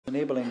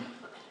enabling,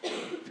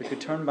 if we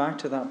could turn back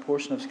to that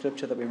portion of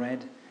Scripture that we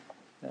read,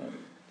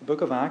 the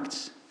book of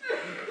Acts,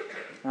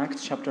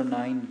 Acts chapter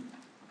 9.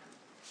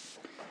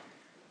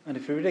 And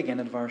if we read again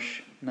at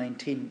verse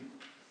 19,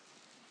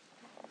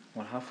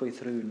 we're halfway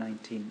through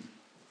 19.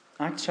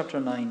 Acts chapter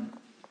 9.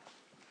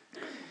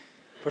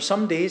 For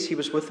some days he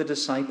was with the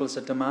disciples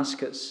at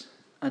Damascus,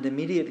 and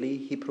immediately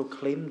he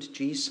proclaimed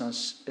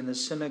Jesus in the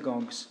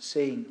synagogues,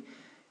 saying,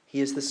 "He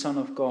is the Son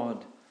of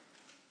God."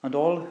 And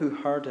all who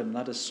heard him,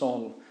 that is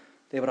Saul,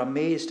 they were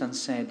amazed and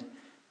said,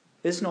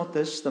 "Is not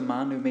this the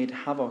man who made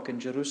havoc in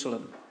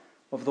Jerusalem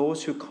of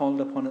those who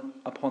called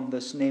upon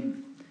this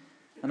name?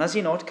 And has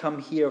he not come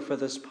here for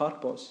this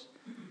purpose,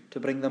 to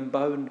bring them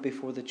bound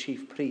before the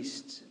chief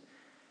priests?"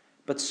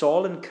 But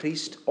Saul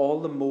increased all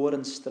the more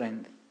in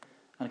strength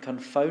and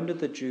confounded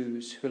the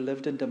Jews who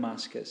lived in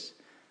Damascus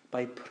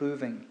by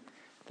proving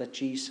that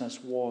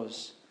Jesus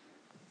was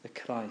the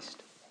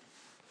Christ.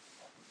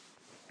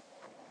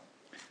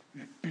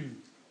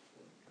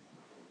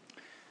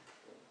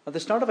 At the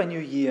start of a new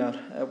year,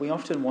 we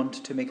often want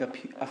to make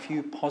a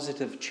few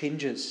positive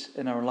changes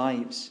in our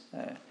lives.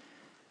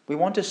 We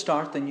want to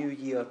start the new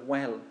year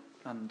well,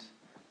 and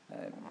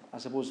I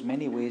suppose in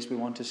many ways we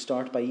want to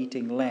start by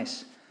eating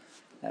less.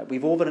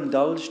 We've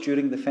overindulged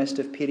during the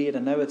festive period,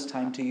 and now it's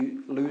time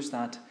to lose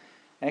that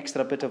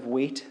extra bit of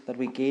weight that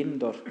we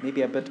gained, or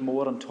maybe a bit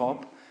more on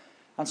top.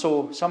 And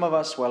so some of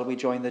us, we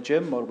join the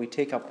gym, or we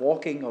take up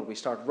walking, or we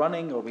start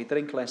running, or we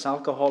drink less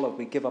alcohol, or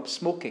we give up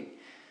smoking.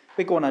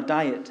 We go on a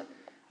diet.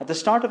 At the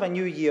start of a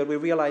new year, we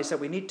realize that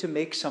we need to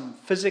make some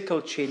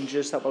physical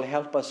changes that will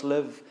help us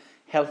live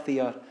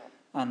healthier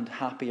and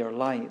happier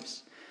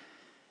lives.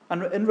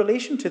 And in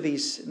relation to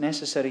these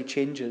necessary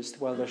changes,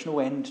 there's no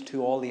end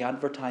to all the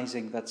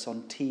advertising that's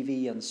on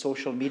TV and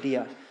social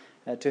media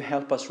to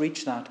help us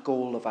reach that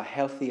goal of a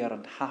healthier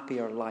and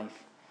happier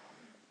life.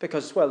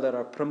 Because, there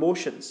are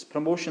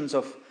promotions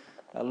of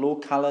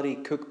low-calorie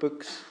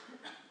cookbooks,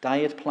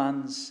 diet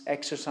plans,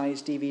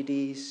 exercise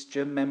DVDs,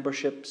 gym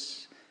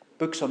memberships,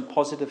 books on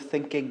positive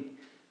thinking,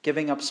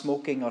 giving up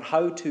smoking, or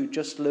how to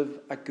just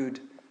live a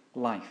good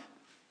life.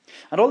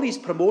 And all these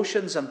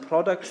promotions and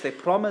products, they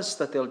promise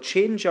that they'll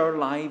change our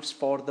lives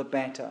for the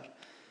better.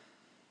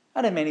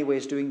 And in many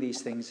ways, doing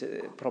these things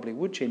probably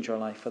would change our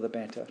life for the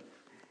better.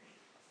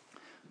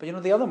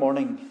 But the other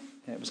morning,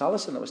 it was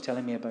Alison that was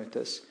telling me about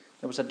this.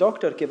 There was a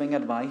doctor giving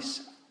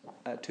advice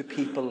to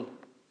people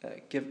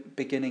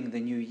beginning the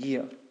new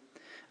year.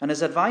 And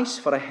his advice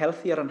for a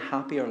healthier and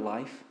happier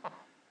life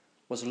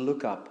was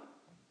look up.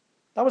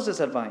 That was his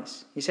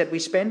advice. He said, we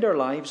spend our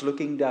lives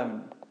looking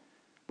down.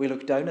 We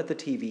look down at the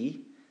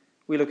TV.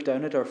 We look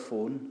down at our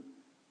phone.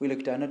 We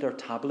look down at our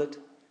tablet.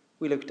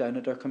 We look down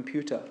at our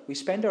computer. We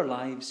spend our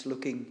lives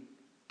looking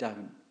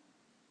down.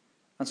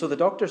 And so the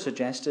doctor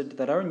suggested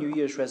that our New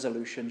Year's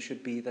resolution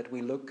should be that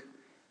we look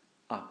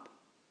up.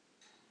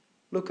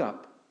 Look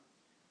up.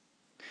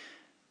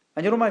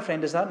 And my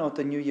friend, is that not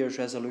the New Year's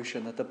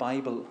resolution that the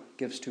Bible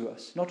gives to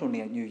us? Not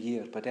only at New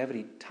Year, but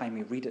every time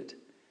we read it.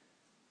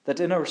 That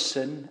in our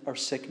sin, our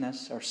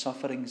sickness, our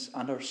sufferings,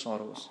 and our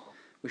sorrows,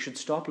 we should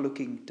stop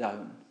looking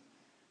down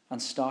and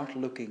start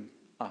looking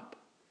up.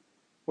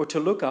 We're to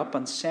look up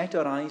and set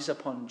our eyes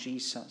upon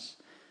Jesus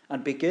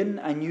and begin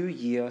a new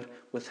year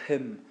with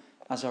him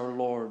as our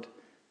Lord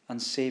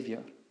and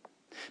Saviour.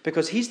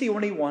 Because he's the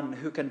only one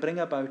who can bring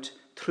about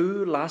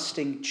true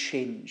lasting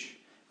change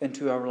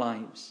into our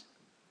lives.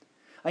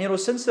 And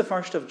since the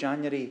 1st of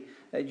January,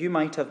 you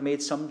might have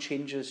made some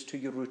changes to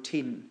your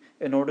routine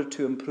in order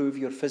to improve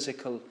your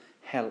physical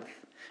health.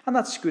 And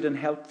that's good and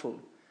helpful.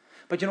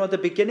 But at the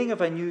beginning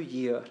of a new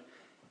year,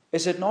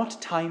 is it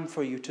not time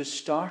for you to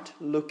start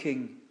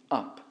looking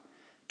up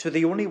to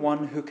the only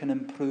one who can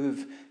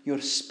improve your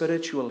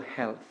spiritual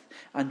health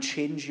and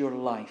change your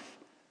life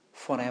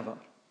forever?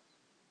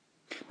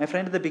 My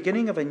friend, at the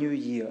beginning of a new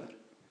year,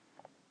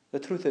 the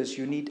truth is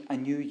you need a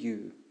new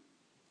you.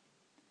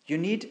 You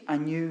need a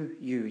new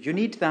you. You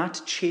need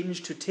that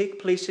change to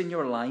take place in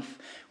your life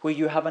where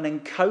you have an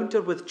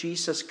encounter with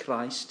Jesus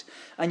Christ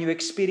and you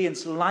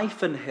experience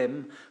life in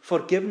him,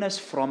 forgiveness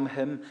from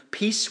him,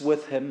 peace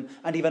with him,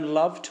 and even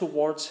love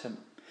towards him.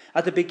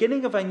 At the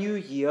beginning of a new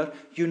year,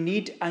 you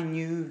need a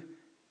new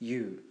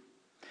you.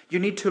 You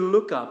need to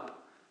look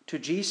up to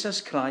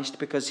Jesus Christ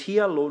because he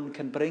alone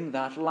can bring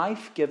that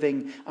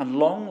life-giving and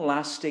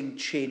long-lasting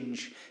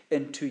change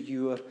into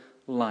your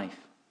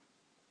life.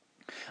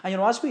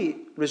 And as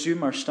we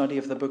resume our study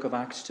of the book of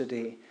Acts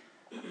today,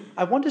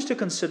 I want us to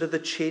consider the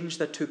change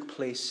that took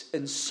place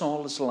in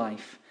Saul's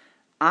life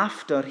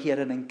after he had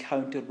an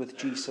encounter with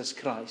Jesus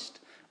Christ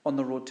on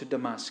the road to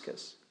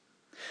Damascus.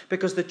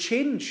 Because the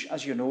change,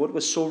 as you know, it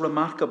was so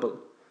remarkable.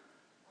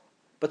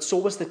 But so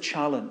was the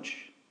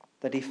challenge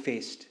that he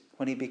faced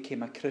when he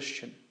became a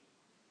Christian.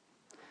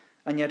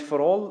 And yet for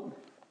all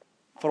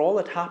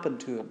that happened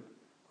to him,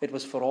 it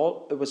was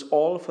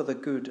all for the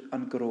good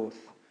and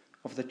growth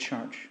of the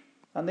church.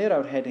 And there are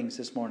our headings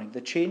this morning: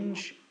 the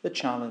change, the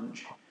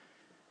challenge,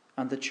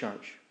 and the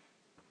church.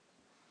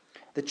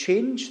 The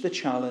change, the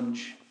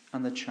challenge,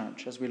 and the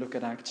church, as we look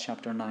at Acts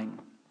chapter 9.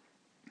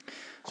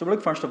 So we'll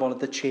look first of all at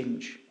the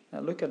change.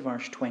 Look at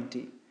verse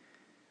 20.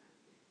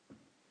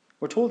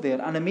 We're told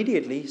there, and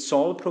immediately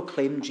Saul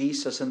proclaimed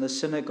Jesus in the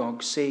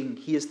synagogue, saying,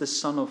 He is the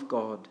Son of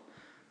God.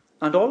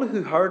 And all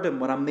who heard him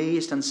were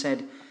amazed and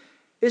said,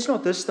 Is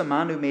not this the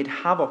man who made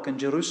havoc in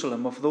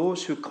Jerusalem of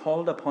those who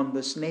called upon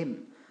this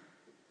name?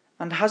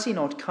 And has he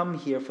not come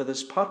here for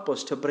this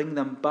purpose, to bring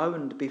them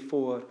bound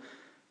before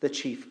the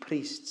chief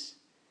priests?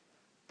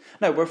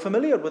 Now, we're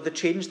familiar with the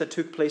change that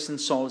took place in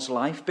Saul's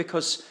life,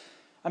 because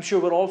I'm sure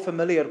we're all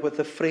familiar with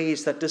the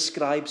phrase that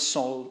describes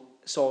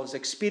Saul's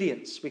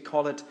experience. We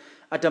call it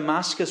a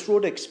Damascus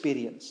Road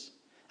experience.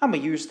 And we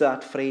use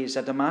that phrase,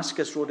 a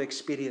Damascus Road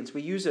experience.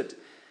 We use it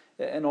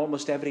in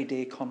almost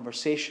everyday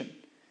conversation.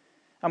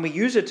 And we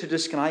use it to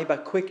describe a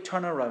quick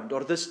turnaround,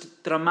 or this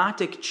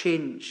dramatic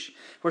change,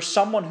 where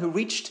someone who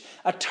reached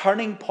a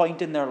turning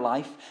point in their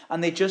life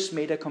and they just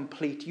made a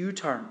complete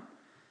U-turn.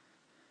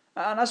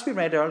 And as we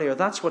read earlier,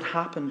 that's what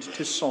happened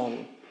to Saul,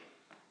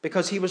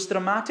 because he was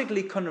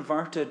dramatically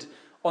converted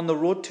on the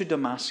road to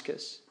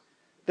Damascus.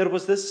 There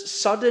was this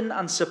sudden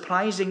and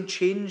surprising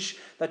change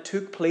that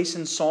took place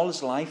in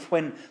Saul's life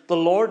when the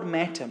Lord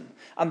met him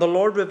and the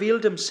Lord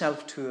revealed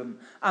himself to him,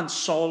 and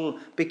Saul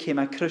became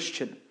a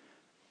Christian.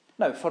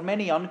 Now, for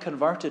many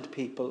unconverted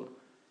people,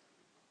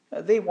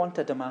 they want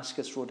a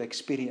Damascus Road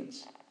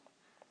experience,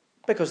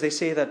 because they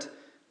say that,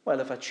 well,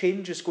 if a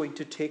change is going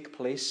to take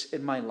place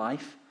in my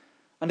life,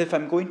 and if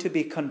I'm going to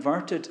be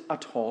converted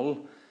at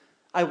all,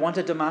 I want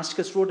a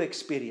Damascus Road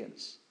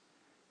experience.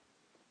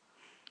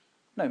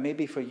 Now,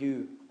 maybe for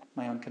you,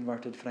 my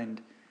unconverted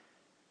friend,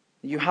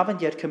 you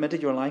haven't yet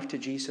committed your life to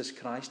Jesus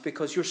Christ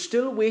because you're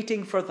still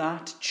waiting for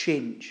that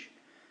change.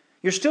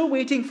 You're still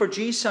waiting for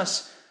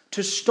Jesus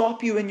to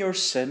stop you in your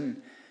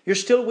sin. You're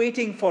still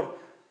waiting for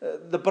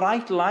the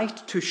bright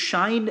light to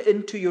shine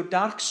into your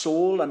dark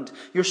soul, and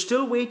you're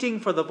still waiting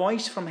for the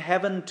voice from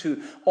heaven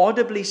to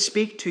audibly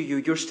speak to you.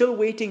 You're still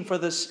waiting for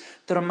this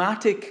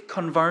dramatic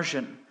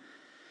conversion.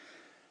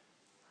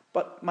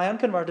 But my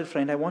unconverted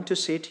friend, I want to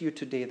say to you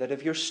today that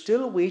if you're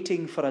still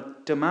waiting for a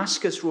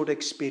Damascus Road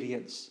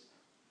experience,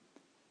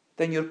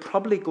 then you're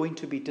probably going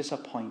to be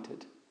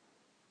disappointed.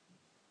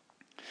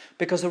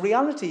 Because the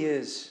reality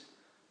is,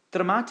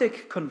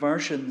 dramatic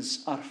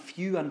conversions are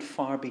few and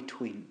far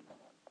between.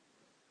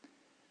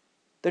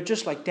 They're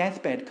just like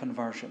deathbed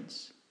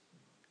conversions.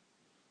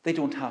 They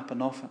don't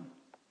happen often.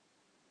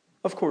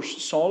 Of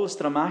course, Saul's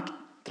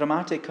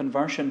dramatic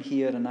conversion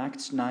here in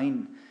Acts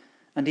 9,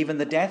 and even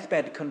the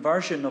deathbed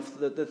conversion of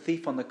the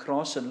thief on the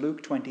cross in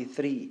Luke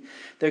 23,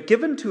 they're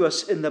given to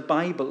us in the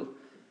Bible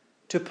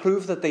to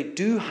prove that they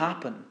do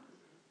happen,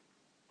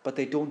 but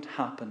they don't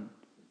happen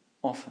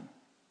often.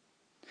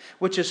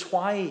 Which is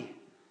why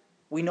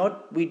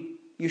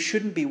you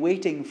shouldn't be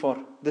waiting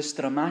for this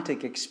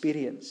dramatic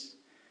experience.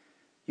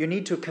 You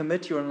need to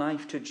commit your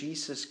life to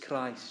Jesus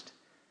Christ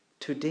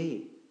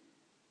today.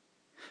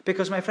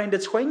 Because, my friend,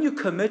 it's when you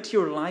commit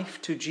your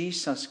life to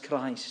Jesus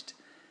Christ,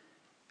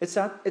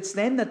 it's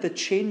then that the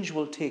change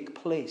will take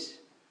place.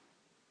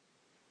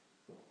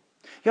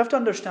 You have to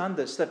understand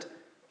this, that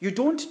you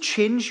don't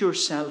change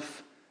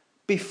yourself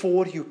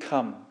before you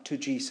come to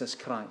Jesus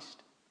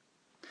Christ.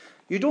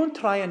 You don't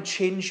try and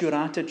change your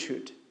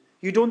attitude.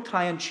 You don't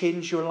try and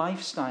change your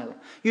lifestyle.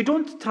 You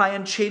don't try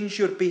and change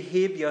your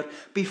behavior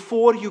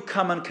before you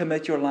come and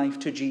commit your life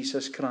to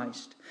Jesus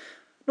Christ.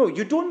 No,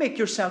 you don't make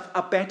yourself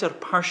a better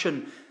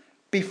person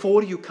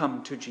before you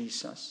come to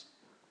Jesus.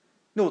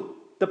 No,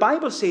 the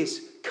Bible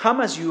says,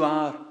 come as you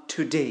are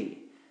today.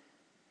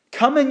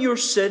 Come in your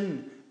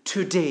sin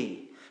today.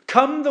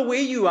 Come the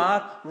way you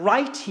are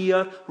right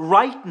here,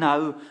 right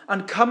now,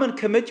 and come and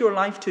commit your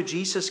life to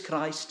Jesus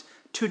Christ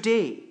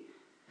today.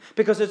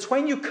 Because it's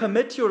when you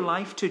commit your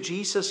life to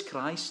Jesus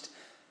Christ,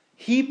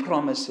 He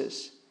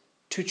promises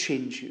to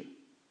change you.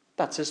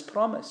 That's His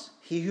promise.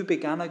 He who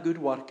began a good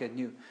work in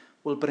you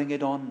will bring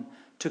it on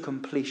to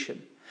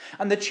completion.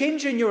 And the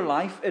change in your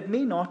life, it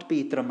may not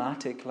be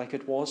dramatic like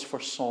it was for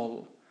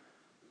Saul.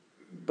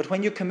 But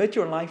when you commit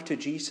your life to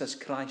Jesus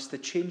Christ, the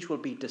change will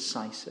be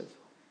decisive.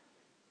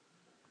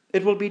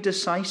 It will be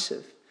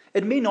decisive.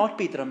 It may not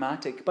be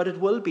dramatic, but it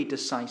will be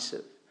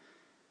decisive.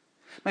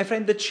 My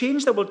friend, the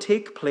change that will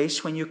take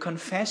place when you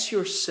confess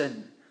your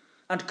sin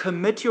and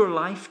commit your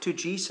life to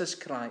Jesus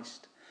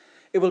Christ,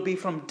 it will be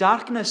from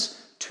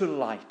darkness to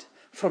light,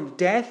 from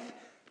death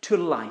to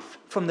life,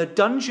 from the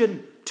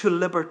dungeon to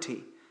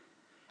liberty.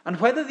 And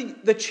whether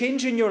the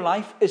change in your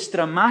life is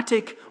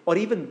dramatic or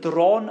even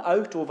drawn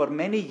out over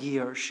many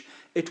years,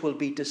 it will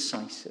be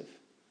decisive.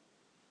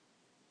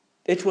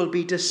 It will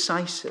be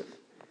decisive.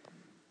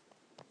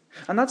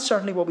 And that's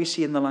certainly what we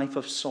see in the life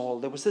of Saul.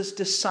 There was this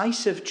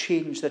decisive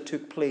change that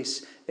took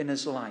place in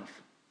his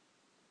life.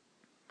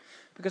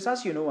 Because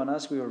as you know, and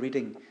as we were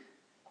reading,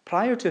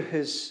 prior to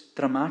his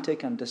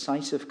dramatic and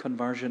decisive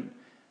conversion,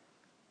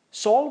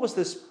 Saul was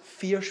this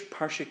fierce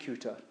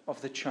persecutor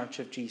of the church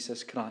of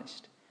Jesus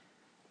Christ.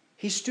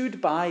 He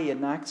stood by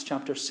in Acts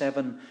chapter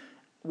 7,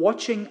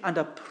 watching and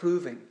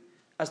approving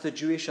as the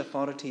Jewish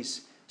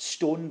authorities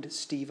stoned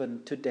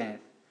Stephen to death.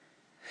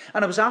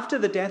 And it was after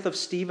the death of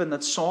Stephen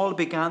that Saul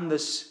began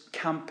this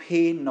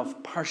campaign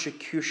of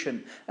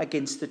persecution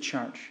against the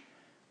church,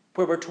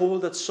 where we're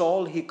told that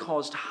Saul, he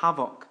caused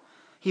havoc.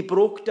 He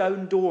broke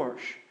down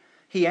doors.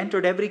 He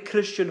entered every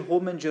Christian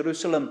home in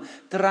Jerusalem,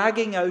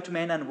 dragging out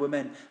men and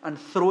women and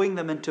throwing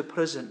them into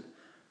prison.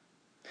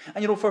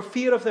 And for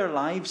fear of their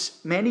lives,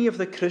 many of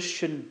the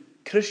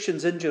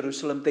Christians in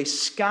Jerusalem, they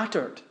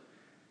scattered.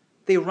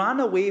 They ran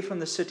away from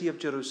the city of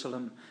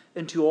Jerusalem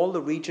into all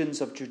the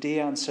regions of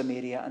Judea and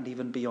Samaria and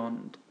even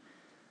beyond.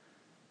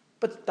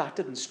 But that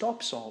didn't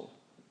stop Saul.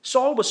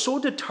 Saul was so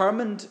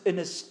determined in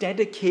his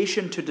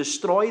dedication to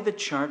destroy the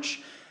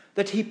church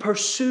that he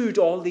pursued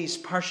all these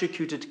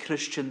persecuted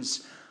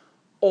Christians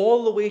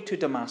all the way to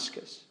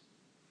Damascus.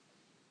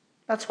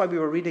 That's why we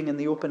were reading in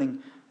the opening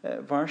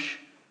verse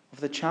of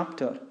the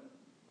chapter.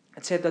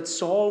 It said that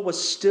Saul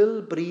was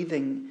still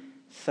breathing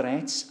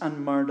threats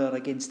and murder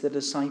against the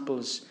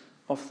disciples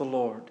of the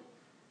Lord.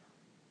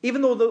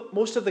 Even though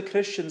most of the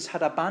Christians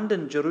had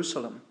abandoned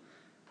Jerusalem,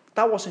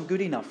 that wasn't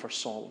good enough for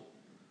Saul.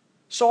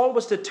 Saul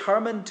was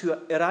determined to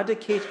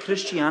eradicate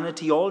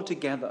Christianity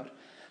altogether,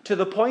 to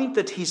the point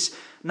that he's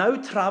now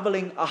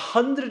traveling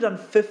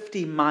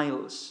 150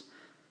 miles.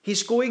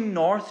 He's going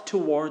north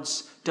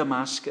towards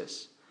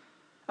Damascus.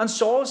 And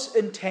Saul's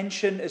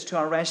intention is to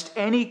arrest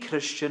any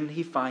Christian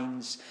he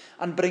finds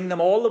and bring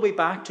them all the way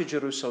back to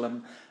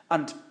Jerusalem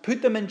and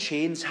put them in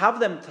chains, have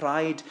them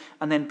tried,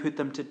 and then put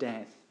them to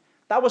death.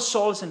 That was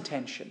Saul's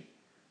intention.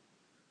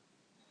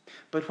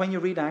 But when you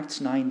read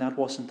Acts 9, that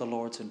wasn't the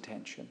Lord's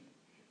intention.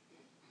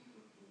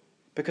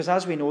 Because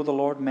as we know, the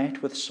Lord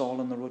met with Saul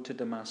on the road to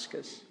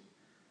Damascus.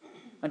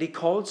 And he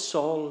called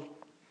Saul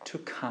to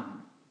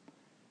come.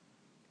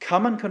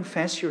 Come and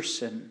confess your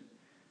sin.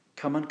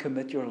 Come and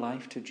commit your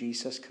life to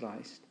Jesus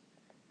Christ.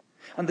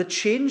 And the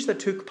change that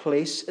took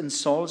place in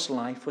Saul's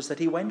life was that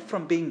he went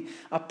from being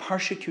a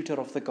persecutor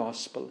of the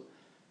gospel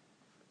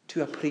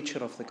to a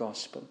preacher of the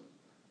gospel.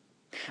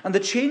 And the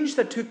change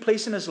that took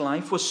place in his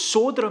life was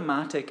so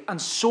dramatic and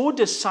so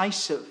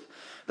decisive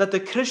that the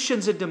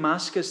Christians in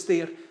Damascus,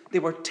 they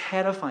were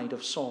terrified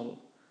of Saul.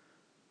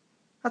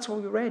 That's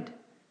what we read.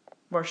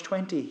 Verse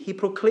 20, he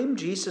proclaimed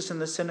Jesus in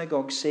the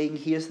synagogue, saying,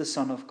 he is the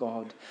Son of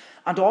God.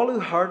 And all who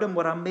heard him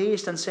were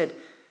amazed and said,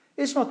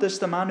 is not this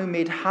the man who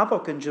made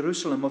havoc in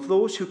Jerusalem of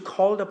those who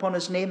called upon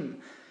his name?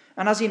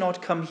 And has he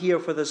not come here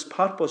for this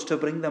purpose, to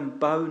bring them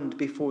bound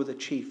before the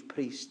chief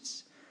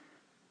priests?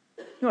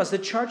 As the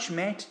church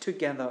met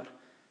together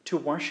to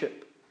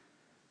worship,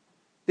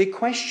 they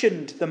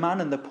questioned the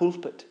man in the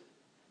pulpit.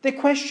 They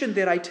questioned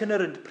their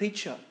itinerant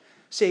preacher,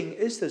 saying,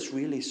 is this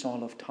really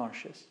Saul of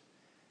Tarsus?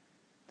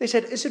 They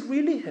said, is it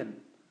really him?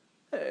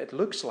 It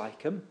looks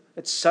like him.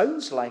 It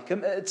sounds like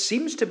him. It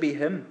seems to be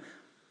him.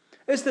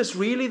 Is this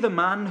really the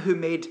man who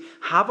made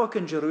havoc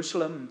in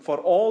Jerusalem for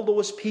all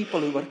those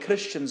people who were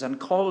Christians and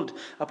called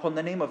upon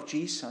the name of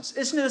Jesus?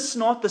 Isn't this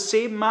not the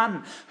same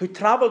man who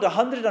traveled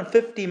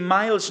 150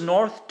 miles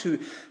north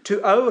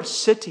to our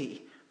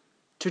city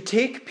to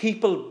take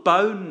people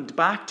bound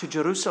back to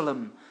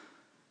Jerusalem?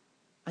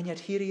 And yet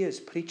here he is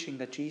preaching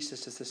that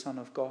Jesus is the Son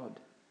of God.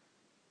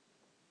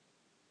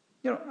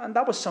 And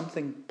that was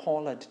something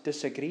Paul had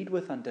disagreed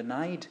with and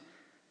denied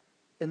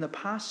in the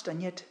past,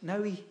 and yet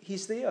now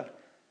he's there,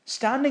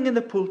 standing in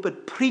the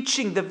pulpit,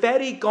 preaching the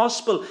very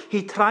gospel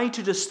he tried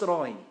to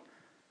destroy.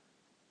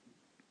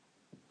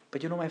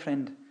 But my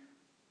friend,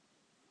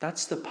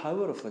 that's the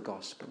power of the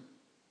gospel.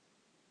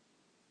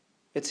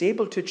 It's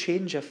able to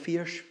change a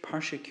fierce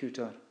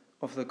persecutor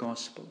of the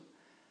gospel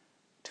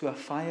to a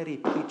fiery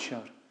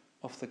preacher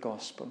of the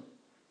gospel.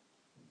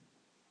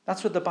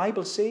 That's what the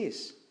Bible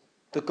says.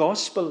 The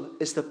gospel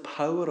is the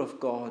power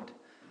of God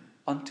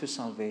unto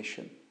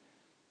salvation.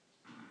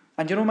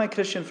 And my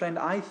Christian friend,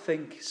 I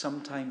think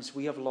sometimes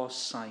we have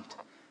lost sight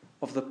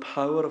of the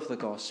power of the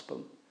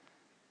gospel.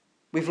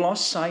 We've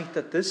lost sight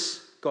that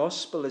this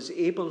gospel is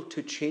able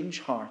to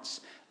change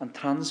hearts and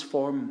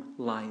transform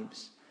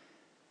lives.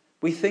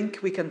 We think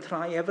we can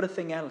try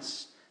everything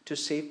else to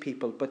save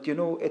people, but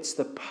it's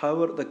the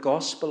power, the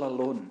gospel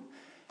alone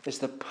is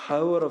the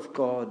power of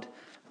God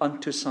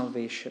unto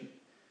salvation.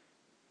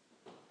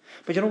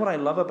 But what I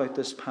love about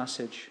this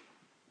passage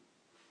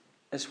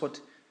is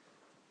what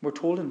we're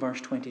told in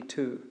verse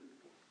 22.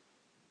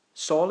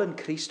 Saul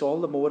increased all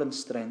the more in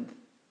strength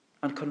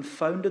and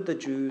confounded the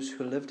Jews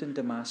who lived in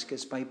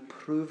Damascus by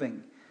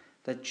proving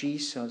that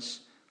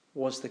Jesus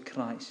was the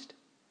Christ.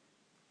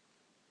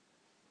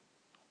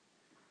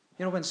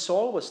 When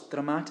Saul was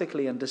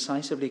dramatically and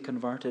decisively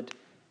converted,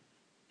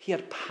 he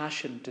had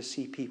passion to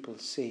see people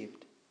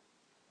saved.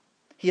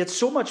 He had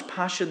so much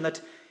passion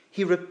that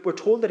we're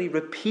told that he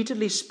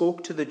repeatedly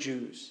spoke to the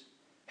Jews,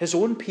 his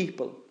own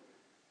people.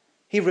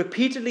 He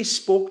repeatedly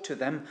spoke to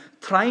them,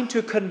 trying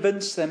to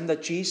convince them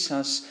that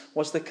Jesus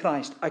was the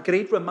Christ. A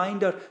great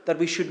reminder that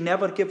we should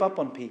never give up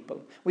on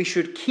people. We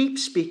should keep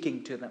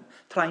speaking to them,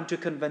 trying to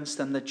convince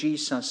them that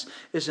Jesus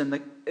is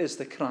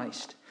the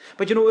Christ.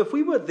 But if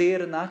we were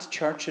there in that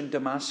church in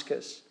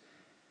Damascus,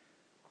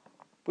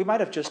 we might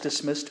have just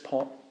dismissed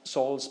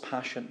Saul's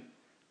passion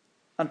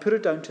and put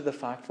it down to the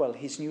fact, well,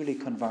 he's newly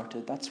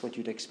converted. That's what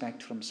you'd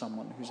expect from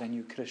someone who's a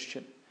new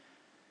Christian.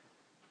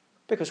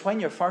 Because when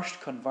you're first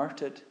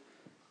converted,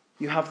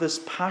 you have this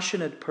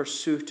passionate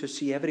pursuit to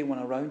see everyone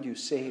around you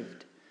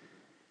saved.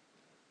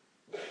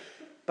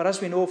 But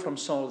as we know from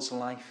Saul's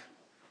life,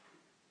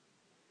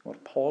 or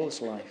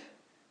Paul's life,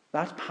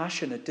 that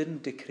passion, it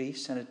didn't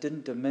decrease and it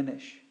didn't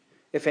diminish.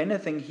 If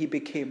anything, he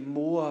became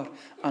more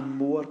and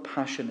more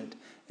passionate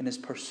in his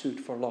pursuit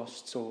for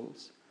lost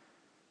souls.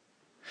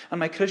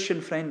 And my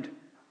Christian friend,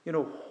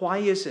 why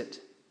is it?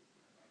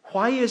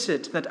 Why is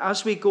it that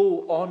as we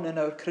go on in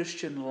our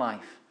Christian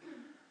life,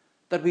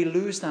 that we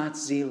lose that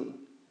zeal,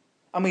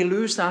 and we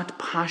lose that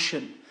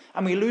passion,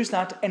 and we lose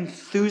that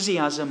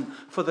enthusiasm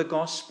for the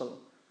gospel?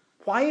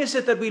 Why is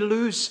it that we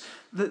lose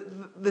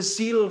the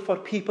zeal for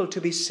people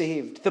to be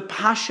saved, the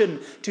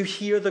passion to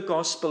hear the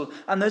gospel,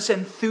 and this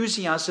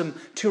enthusiasm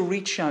to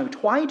reach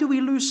out? Why do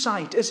we lose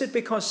sight? Is it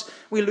because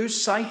we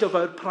lose sight of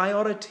our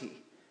priority,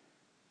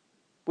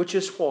 which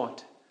is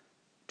what?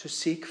 To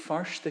seek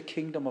first the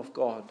kingdom of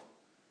God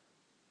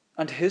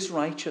and his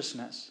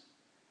righteousness,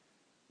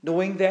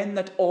 knowing then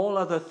that all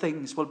other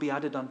things will be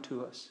added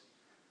unto us.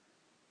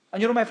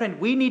 And my friend,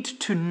 we need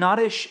to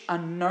nourish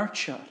and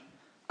nurture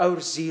our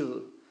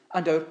zeal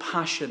and our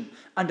passion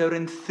and our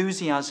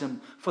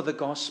enthusiasm for the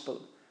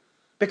gospel.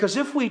 Because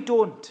if we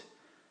don't,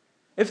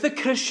 if the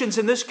Christians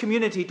in this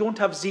community don't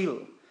have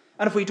zeal,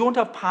 and if we don't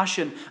have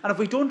passion, and if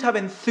we don't have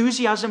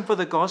enthusiasm for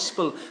the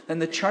gospel, then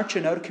the church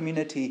in our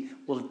community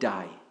will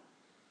die.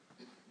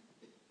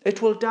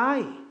 It will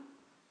die.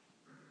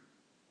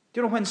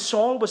 When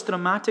Saul was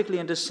dramatically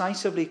and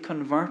decisively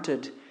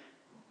converted,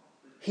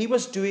 he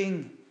was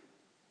doing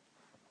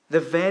the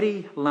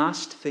very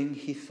last thing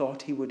he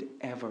thought he would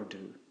ever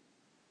do.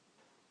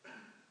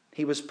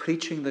 He was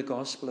preaching the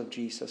gospel of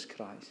Jesus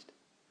Christ.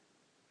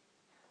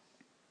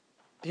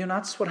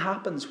 That's what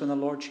happens when the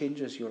Lord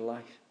changes your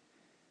life.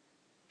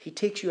 He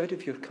takes you out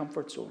of your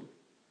comfort zone.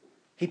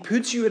 He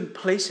puts you in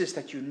places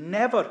that you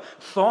never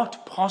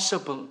thought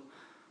possible.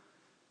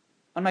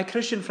 And my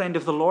Christian friend,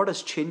 if the Lord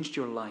has changed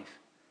your life,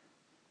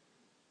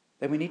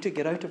 then we need to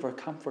get out of our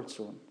comfort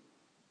zone.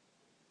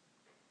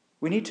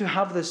 We need to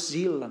have this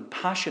zeal and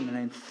passion and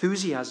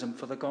enthusiasm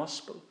for the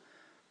gospel.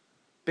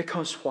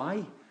 Because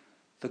why?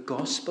 The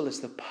gospel is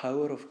the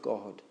power of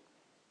God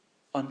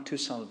unto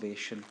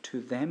salvation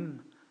to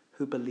them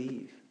who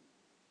believe.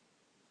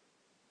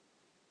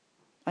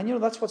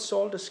 And that's what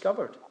Saul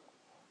discovered.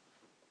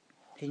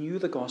 He knew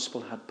the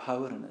gospel had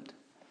power in it.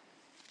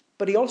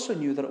 But he also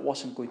knew that it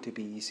wasn't going to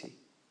be easy.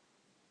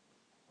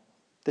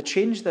 The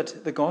change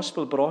that the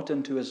gospel brought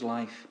into his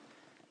life,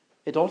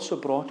 it also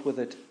brought with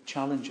it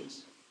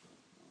challenges.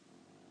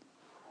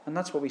 And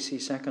that's what we see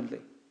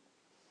secondly.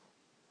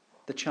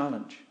 The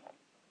challenge.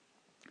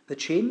 The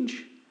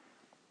change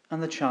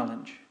and the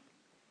challenge.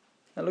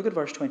 Now look at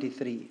verse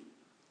 23.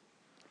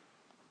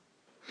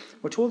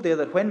 We're told there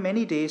that when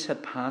many days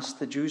had passed,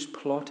 the Jews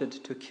plotted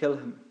to kill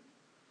him.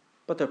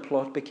 But their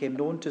plot became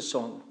known to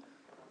Saul.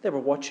 They were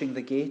watching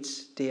the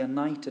gates day and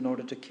night in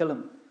order to kill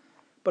him.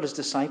 But his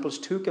disciples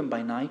took him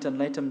by night and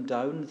let him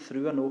down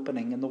through an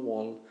opening in the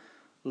wall,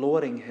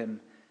 lowering him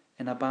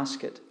in a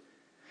basket.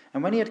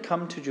 And when he had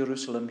come to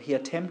Jerusalem, he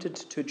attempted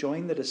to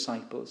join the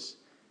disciples,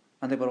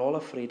 and they were all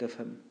afraid of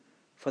him,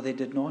 for they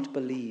did not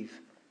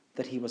believe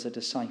that he was a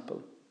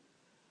disciple.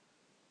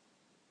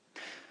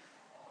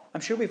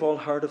 I'm sure we've all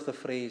heard of the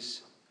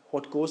phrase,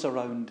 what goes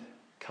around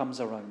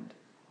comes around.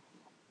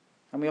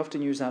 And we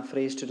often use that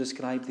phrase to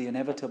describe the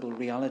inevitable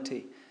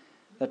reality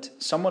that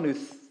someone who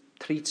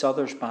treats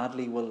others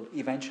badly will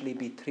eventually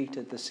be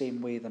treated the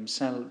same way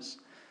themselves.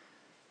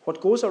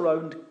 What goes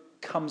around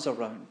comes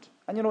around.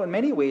 And in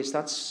many ways,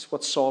 that's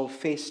what Saul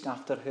faced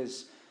after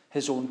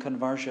his own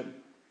conversion.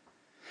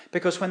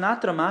 Because when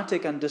that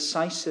dramatic and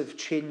decisive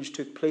change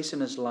took place in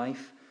his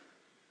life,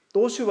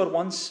 those who were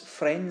once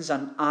friends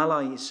and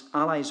allies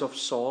of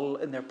Saul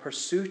in their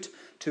pursuit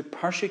to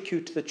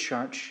persecute the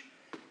church,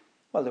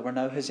 well, they were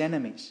now his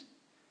enemies.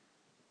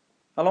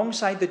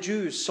 Alongside the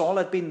Jews, Saul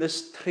had been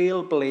this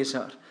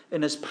trailblazer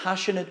in his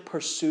passionate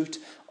pursuit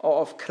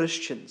of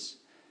Christians.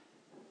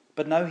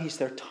 But now he's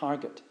their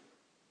target.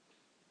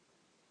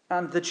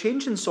 And the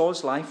change in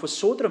Saul's life was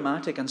so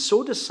dramatic and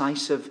so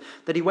decisive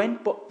that he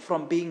went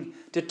from being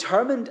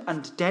determined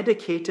and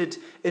dedicated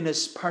in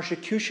his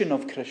persecution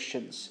of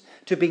Christians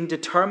to being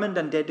determined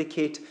and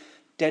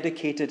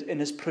dedicated in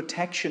his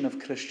protection of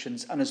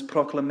Christians and his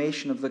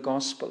proclamation of the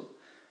gospel.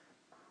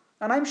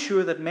 And I'm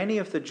sure that many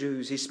of the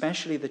Jews,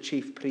 especially the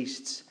chief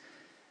priests,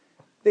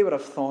 they would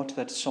have thought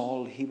that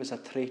Saul, he was a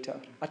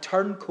traitor, a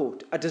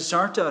turncoat, a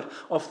deserter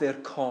of their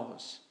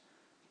cause.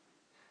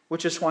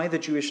 Which is why the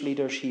Jewish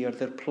leaders here,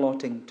 they're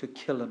plotting to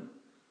kill him.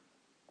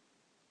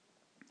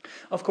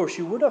 Of course,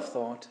 you would have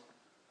thought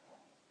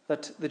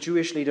that the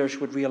Jewish leaders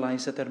would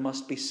realize that there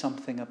must be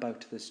something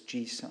about this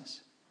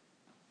Jesus.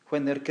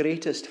 When their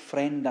greatest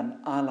friend and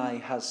ally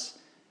has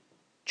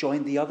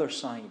joined the other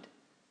side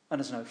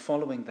and is now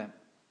following them.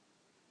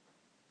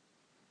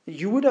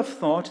 You would have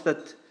thought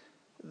that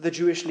the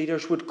Jewish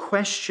leaders would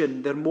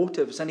question their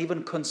motives and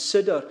even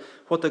consider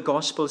what the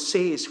gospel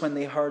says when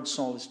they heard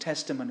Saul's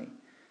testimony.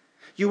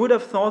 You would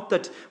have thought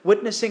that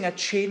witnessing a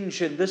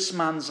change in this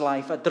man's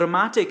life, a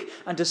dramatic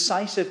and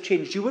decisive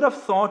change, you would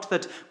have thought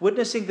that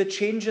witnessing the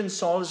change in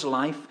Saul's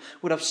life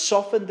would have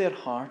softened their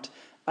heart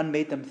and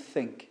made them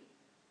think.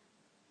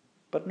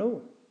 But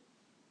no.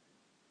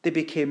 They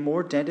became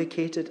more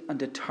dedicated and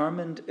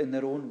determined in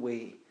their own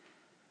way.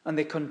 And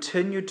they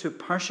continued to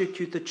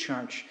persecute the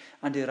church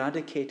and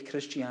eradicate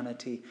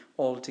Christianity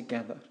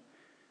altogether.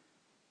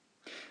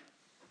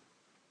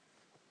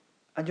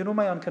 And you know,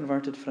 my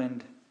unconverted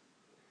friend,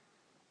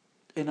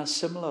 in a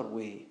similar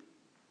way,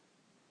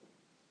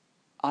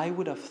 I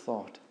would have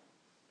thought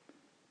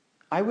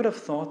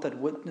that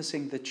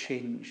witnessing the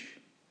change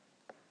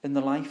in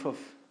the life of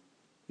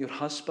your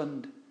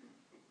husband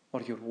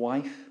or your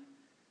wife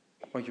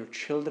or your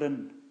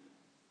children,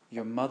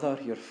 your mother,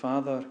 your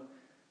father,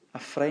 a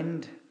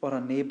friend or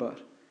a neighbour,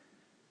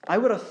 I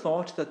would have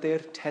thought that their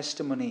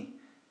testimony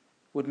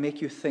would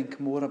make you think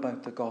more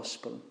about the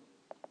gospel.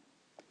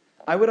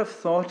 I would have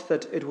thought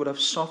that it would have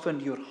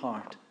softened your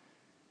heart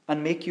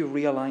and make you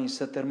realize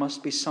that there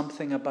must be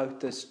something about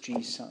this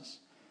Jesus,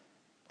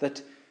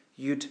 that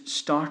you'd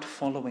start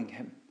following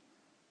him.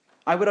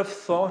 I would have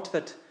thought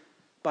that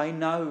by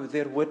now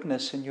their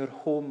witness in your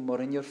home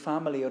or in your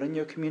family or in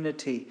your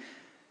community,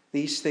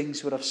 these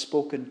things would have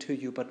spoken to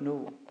you, but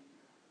no.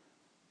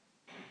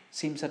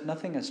 Seems that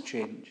nothing has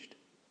changed.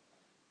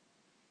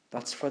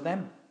 That's for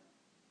them.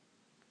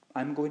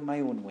 I'm going my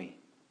own way.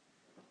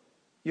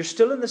 You're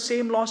still in the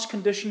same lost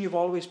condition you've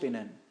always been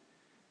in,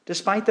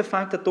 despite the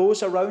fact that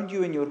those around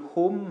you in your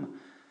home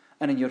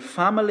and in your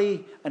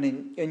family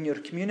and in your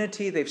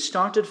community, they've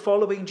started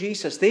following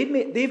Jesus. They've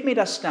made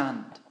a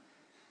stand.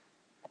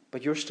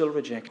 But you're still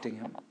rejecting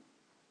him.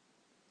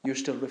 You're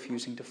still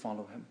refusing to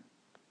follow him.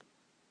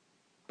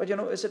 But you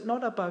know, is it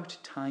not about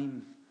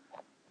time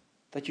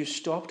that you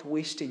stopped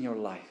wasting your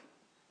life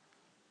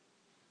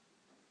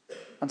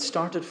and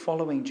started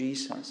following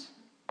Jesus?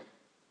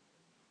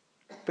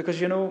 Because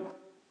you know,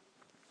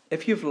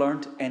 if you've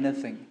learned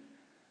anything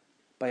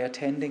by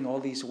attending all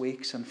these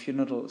wakes and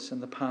funerals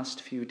in the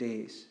past few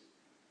days,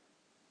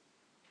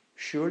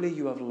 surely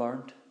you have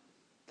learned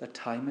that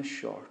time is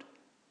short.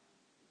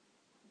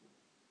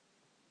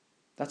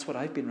 That's what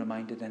I've been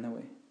reminded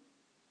anyway.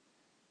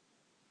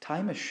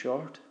 Time is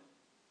short.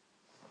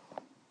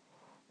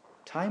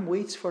 Time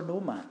waits for no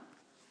man.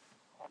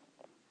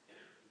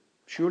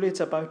 Surely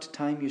it's about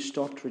time you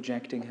stopped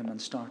rejecting him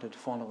and started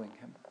following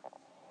him.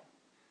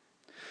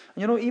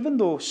 And you know, even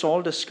though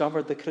Saul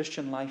discovered the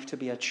Christian life to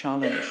be a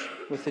challenge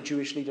with the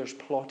Jewish leaders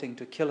plotting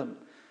to kill him,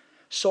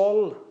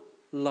 Saul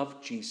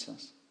loved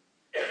Jesus.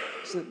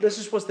 So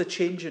this was the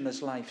change in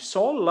his life.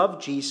 Saul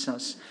loved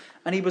Jesus,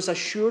 and he was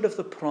assured of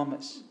the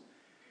promise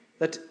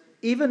that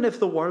even if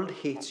the world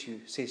hates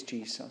you, says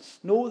Jesus,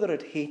 know that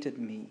it hated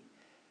me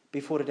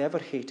before it ever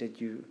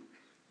hated you.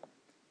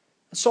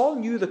 And Saul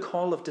knew the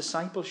call of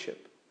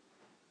discipleship,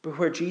 but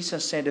where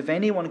Jesus said, if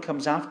anyone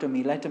comes after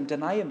me, let him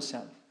deny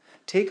himself,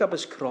 take up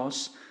his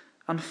cross,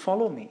 and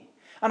follow me.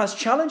 And as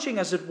challenging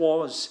as it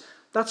was,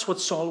 that's what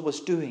Saul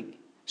was doing.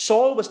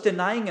 Saul was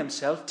denying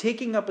himself,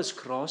 taking up his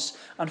cross,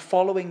 and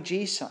following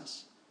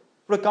Jesus.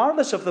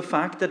 Regardless of the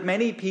fact that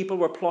many people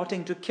were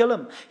plotting to kill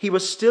him, he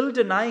was still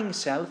denying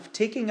self,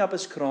 taking up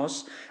his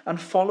cross,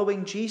 and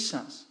following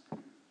Jesus.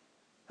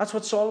 That's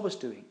what Saul was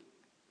doing.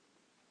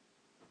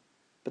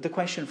 But the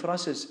question for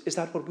us is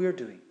that what we're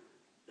doing?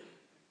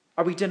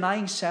 Are we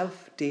denying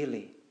self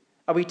daily?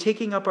 Are we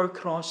taking up our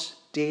cross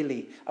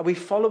daily? Are we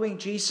following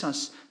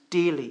Jesus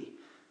daily?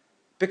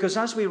 Because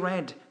as we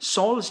read,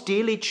 Saul's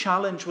daily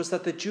challenge was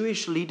that the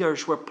Jewish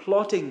leaders were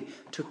plotting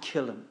to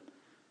kill him.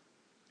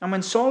 And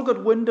when Saul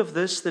got wind of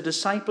this, the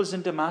disciples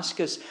in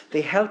Damascus,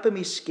 they help him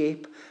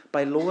escape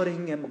by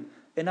lowering him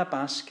in a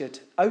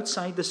basket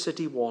outside the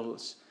city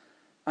walls,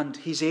 and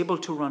he's able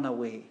to run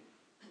away.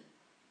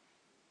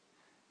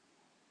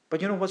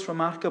 But you know what's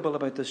remarkable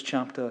about this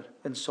chapter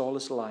in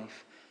Saul's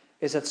life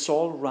is that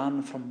Saul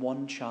ran from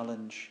one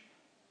challenge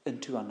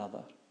into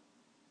another.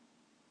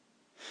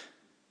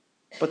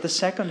 But the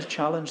second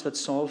challenge that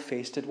Saul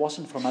faced, it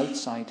wasn't from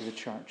outside the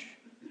church.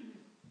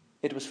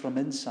 It was from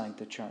inside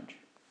the church.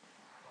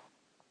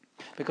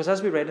 Because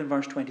as we read in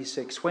verse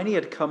 26, when he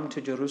had come to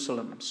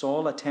Jerusalem,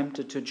 Saul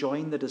attempted to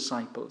join the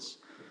disciples,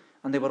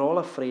 and they were all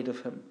afraid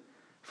of him,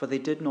 for they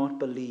did not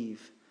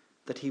believe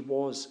that he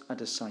was a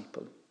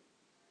disciple.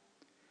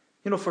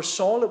 You know, for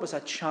Saul, it was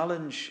a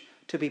challenge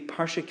to be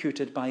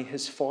persecuted by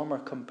his former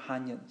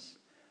companions.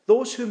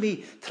 Those whom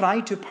he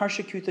tried to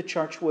persecute the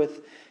church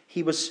with,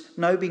 he was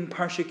now being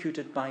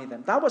persecuted by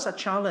them. That was a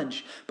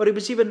challenge, but it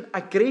was even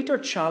a greater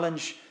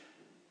challenge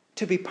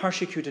to be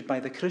persecuted by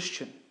the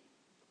Christian.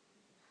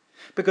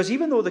 Because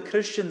even though the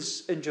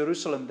Christians in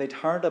Jerusalem, they'd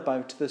heard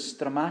about this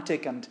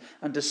dramatic and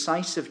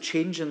decisive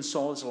change in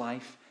Saul's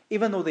life,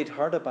 even though they'd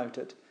heard about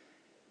it,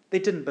 they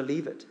didn't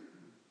believe it.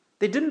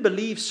 They didn't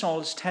believe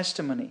Saul's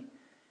testimony.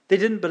 They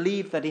didn't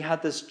believe that he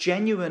had this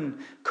genuine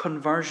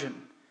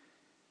conversion.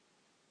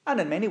 And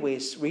in many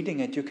ways, reading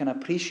it, you can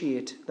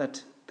appreciate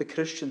that the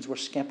Christians were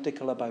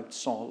skeptical about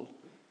Saul.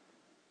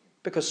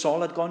 Because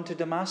Saul had gone to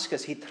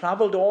Damascus. He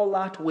travelled all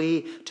that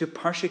way to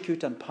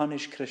persecute and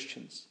punish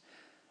Christians.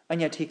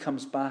 And yet he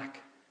comes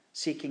back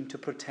seeking to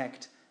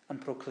protect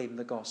and proclaim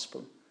the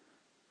gospel.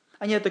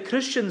 And yet the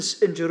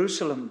Christians in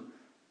Jerusalem,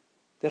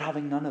 they're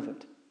having none of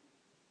it.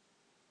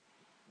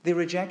 They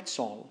reject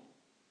Saul.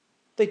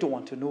 They don't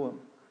want to know him.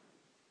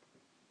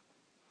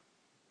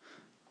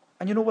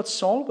 And you know what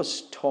Saul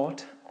was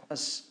taught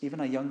as even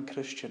a young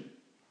Christian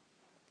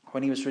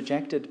when he was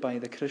rejected by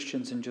the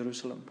Christians in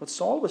Jerusalem? What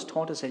Saul was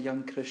taught as a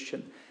young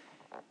Christian,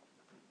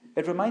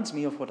 it reminds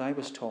me of what I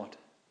was taught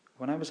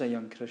when I was a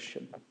young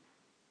Christian.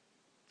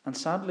 And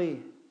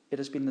sadly, it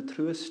has been the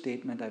truest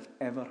statement I've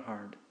ever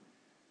heard.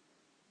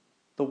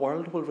 The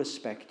world will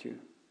respect you,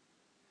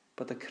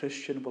 but the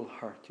Christian will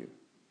hurt you.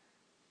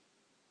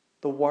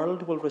 The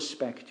world will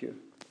respect you,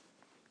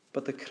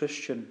 but the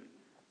Christian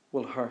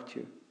will hurt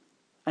you.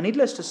 And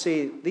needless to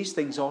say, these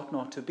things ought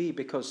not to be,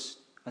 because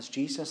as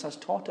Jesus has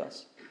taught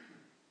us,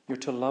 you're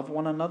to love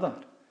one another.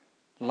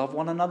 Love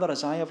one another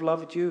as I have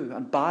loved you.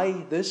 And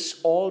by this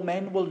all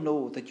men will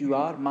know that you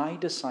are my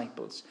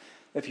disciples,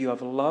 if you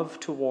have love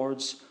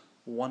towards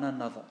one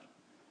another.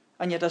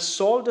 And yet as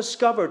Saul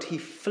discovered, he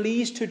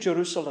flees to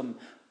Jerusalem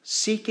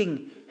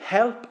seeking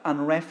help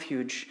and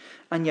refuge,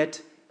 and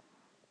yet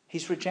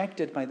he's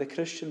rejected by the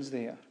Christians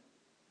there.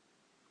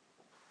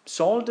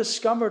 Saul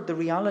discovered the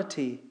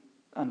reality,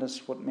 and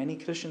as what many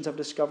Christians have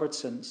discovered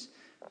since,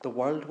 the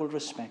world will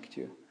respect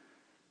you,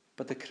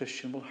 but the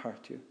Christian will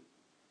hurt you.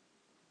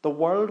 The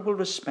world will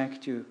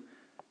respect you,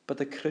 but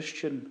the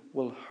Christian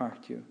will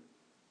hurt you.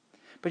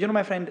 But you know,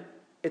 my friend,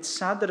 it's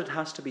sad that it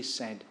has to be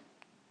said.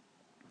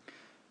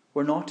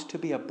 We're not to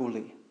be a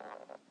bully.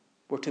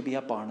 We're to be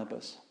a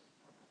Barnabas.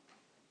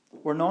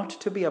 We're not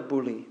to be a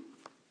bully.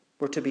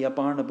 We're to be a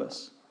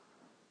Barnabas.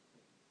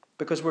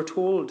 Because we're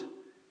told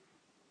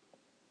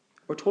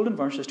in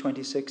verses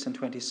 26 and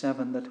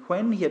 27 that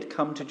when he had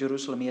come to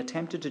Jerusalem, he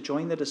attempted to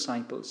join the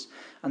disciples,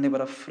 and they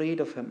were afraid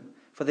of him,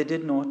 for they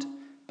did not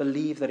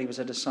believe that he was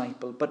a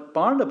disciple. But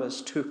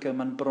Barnabas took him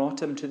and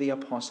brought him to the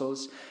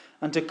apostles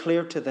and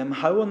declared to them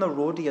how on the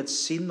road he had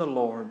seen the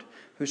Lord,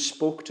 who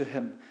spoke to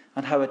him,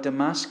 and how at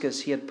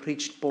Damascus he had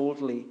preached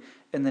boldly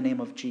in the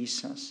name of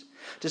Jesus.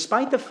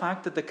 Despite the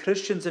fact that the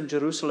Christians in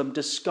Jerusalem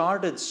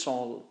discarded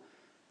Saul,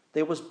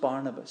 there was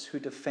Barnabas who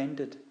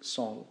defended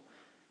Saul.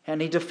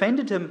 And he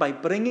defended him by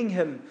bringing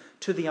him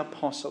to the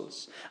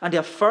apostles and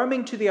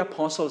affirming to the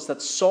apostles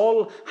that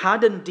Saul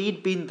had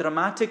indeed been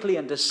dramatically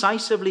and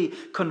decisively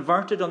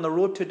converted on the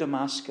road to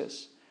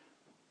Damascus.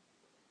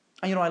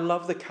 And you know, I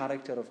love the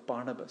character of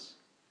Barnabas.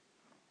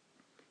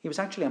 He was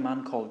actually a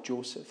man called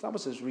Joseph. That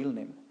was his real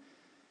name.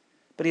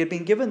 But he had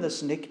been given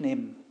this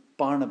nickname,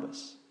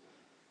 Barnabas,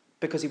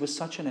 because he was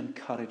such an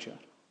encourager.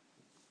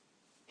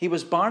 He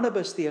was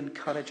Barnabas the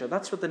encourager.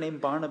 That's what the name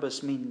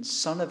Barnabas means,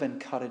 son of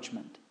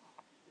encouragement.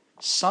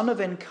 Son of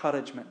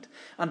encouragement.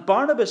 And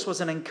Barnabas was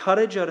an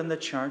encourager in the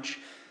church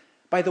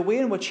by the way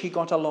in which he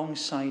got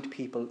alongside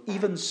people,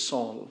 even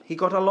Saul. He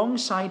got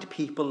alongside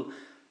people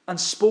and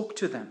spoke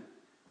to them.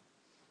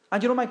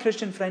 And you know, my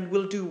Christian friend,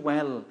 we'll do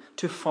well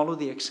to follow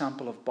the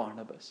example of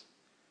Barnabas.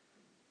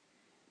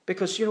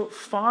 Because, you know,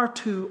 far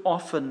too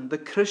often the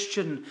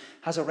Christian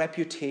has a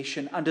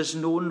reputation and is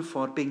known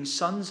for being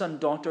sons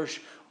and daughters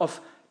of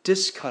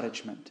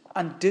discouragement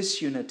and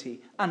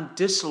disunity and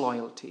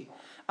disloyalty.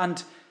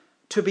 And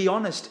to be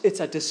honest, it's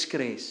a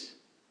disgrace.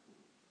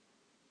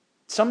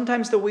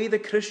 Sometimes the way the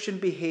Christian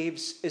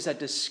behaves is a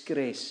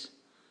disgrace.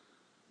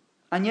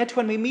 And yet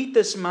when we meet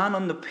this man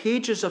on the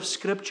pages of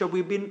Scripture,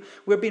 we're being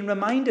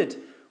reminded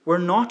we're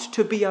not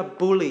to be a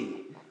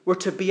bully. We're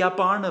to be a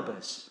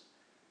Barnabas.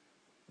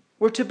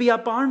 We're to be a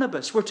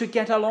Barnabas. We're to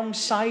get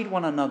alongside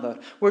one another.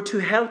 We're to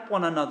help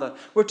one another.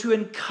 We're to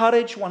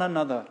encourage one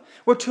another.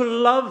 We're to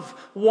love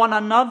one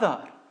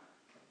another.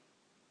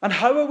 And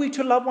how are we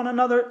to love one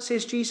another,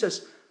 says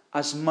Jesus?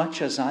 As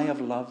much as I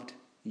have loved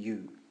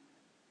you.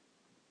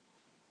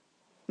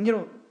 And you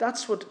know,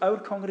 that's what our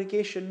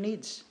congregation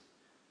needs.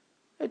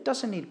 It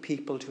doesn't need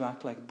people to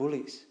act like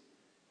bullies.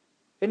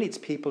 It needs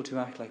people to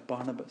act like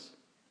Barnabas.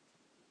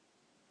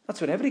 That's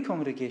what every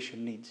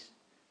congregation needs.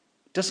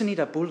 It doesn't need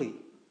a bully.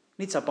 It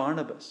needs a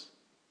Barnabas.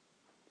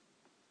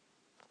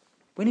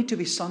 We need to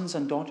be sons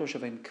and daughters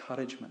of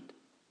encouragement.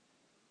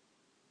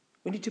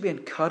 We need to be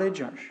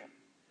encouragers.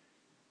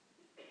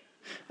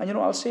 And you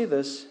know, I'll say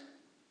this.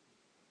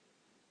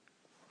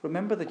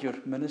 Remember that your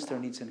minister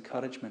needs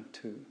encouragement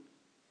too.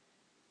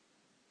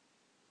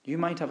 You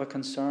might have a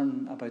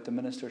concern about the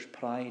minister's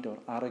pride or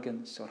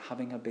arrogance or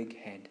having a big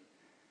head.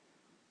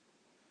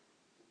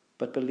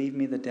 But believe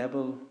me, the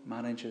devil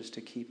manages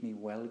to keep me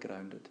well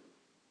grounded.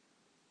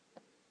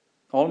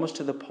 Almost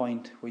to the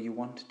point where you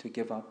want to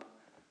give up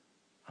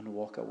and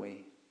walk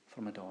away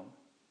from it all.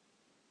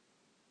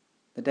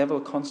 The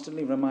devil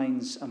constantly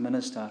reminds a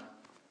minister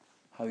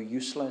how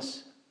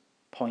useless,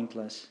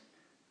 pointless,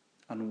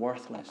 and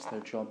worthless their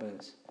job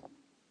is.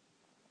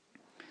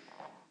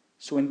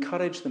 So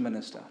encourage the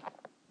minister.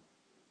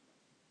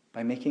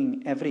 by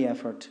making every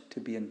effort to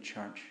be in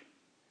church.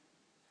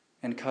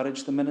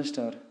 Encourage the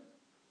minister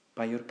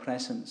by your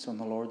presence on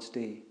the Lord's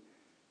Day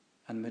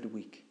and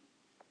midweek.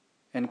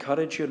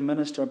 Encourage your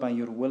minister by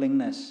your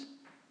willingness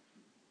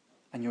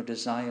and your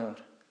desire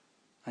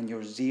and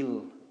your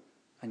zeal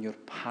and your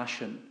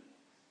passion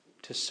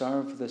to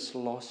serve this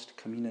lost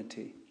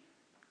community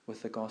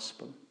with the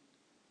gospel.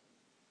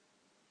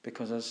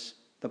 Because as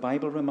the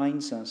Bible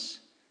reminds us,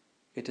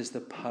 it is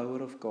the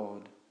power of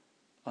God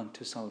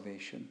unto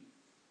salvation.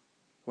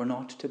 We're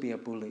not to be a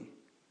bully.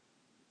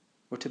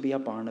 We're to be a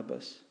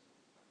Barnabas.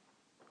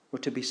 We're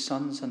to be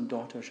sons and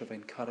daughters of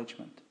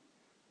encouragement.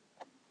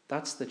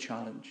 That's the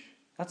challenge.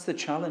 That's the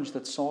challenge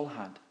that Saul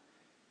had.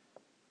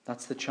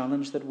 That's the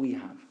challenge that we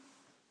have.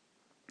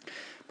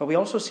 But we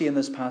also see in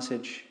this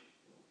passage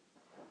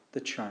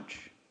the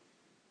church.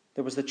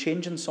 There was the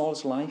change in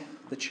Saul's life,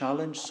 the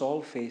challenge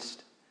Saul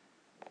faced,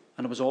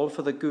 and it was all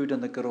for the good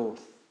and the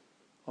growth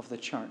of the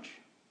church.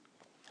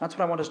 That's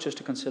what I want us just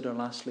to consider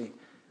lastly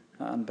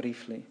and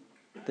briefly.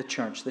 The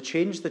church. The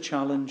change, the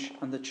challenge,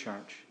 and the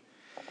church.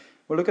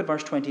 We'll look at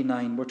verse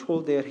 29. We're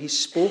told there, he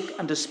spoke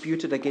and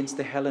disputed against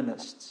the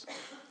Hellenists,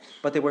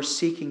 but they were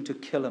seeking to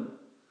kill him.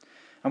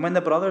 And when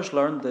the brothers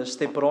learned this,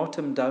 they brought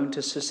him down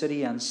to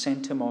Caesarea and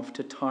sent him off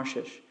to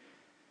Tarshish.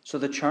 So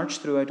the church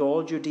throughout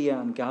all Judea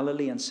and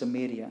Galilee and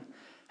Samaria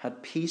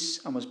had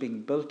peace and was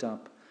being built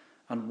up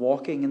and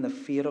walking in the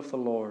fear of the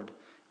Lord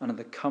and in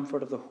the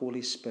comfort of the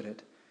Holy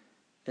Spirit.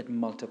 It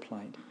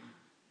multiplied.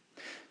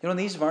 You know, in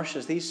these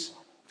verses, these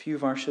few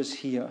verses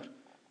here,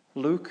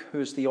 Luke, who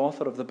is the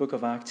author of the book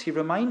of Acts, he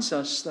reminds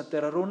us that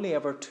there are only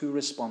ever two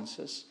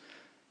responses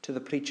to the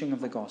preaching of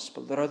the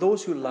gospel. There are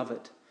those who love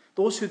it,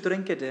 those who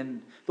drink it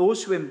in,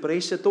 those who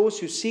embrace it, those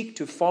who seek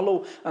to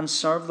follow and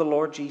serve the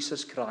Lord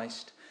Jesus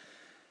Christ.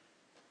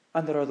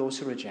 And there are those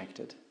who reject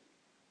it.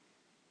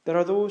 There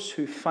are those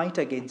who fight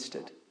against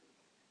it.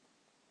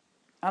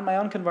 And my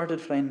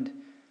unconverted friend,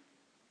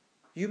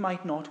 you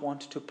might not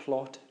want to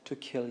plot to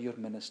kill your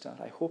minister.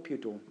 I hope you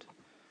don't.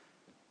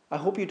 I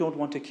hope you don't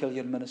want to kill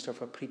your minister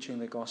for preaching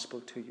the gospel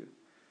to you.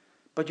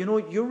 But you know,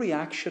 your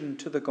reaction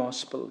to the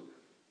gospel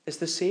is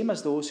the same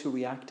as those who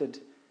reacted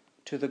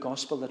to the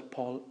gospel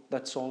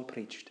that Saul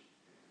preached.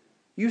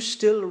 You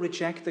still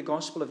reject the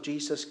gospel of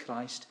Jesus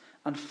Christ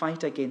and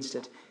fight against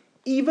it,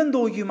 even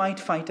though you might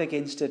fight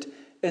against it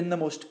in the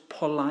most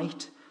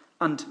polite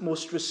and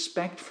most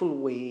respectful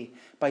way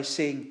by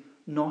saying,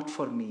 not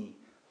for me,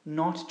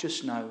 not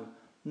just now,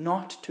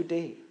 not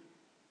today.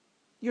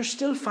 You're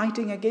still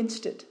fighting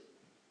against it.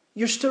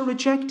 You're still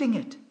rejecting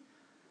it.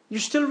 You're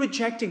still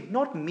rejecting,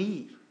 not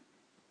me.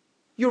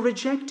 You're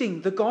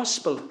rejecting the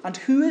gospel. And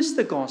who is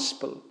the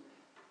gospel?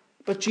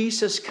 But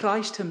Jesus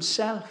Christ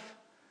himself.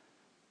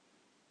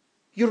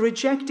 You're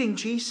rejecting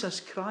Jesus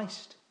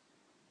Christ.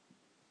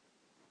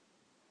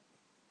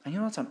 And you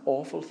know, that's an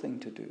awful thing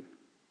to do.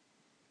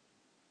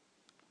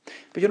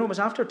 But you know, it was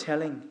after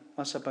telling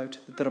us about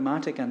the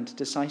dramatic and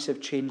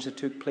decisive change that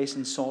took place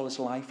in Saul's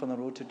life on the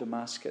road to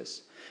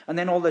Damascus, and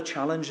then all the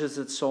challenges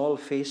that Saul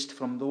faced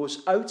from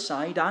those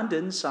outside and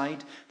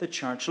inside the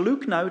church,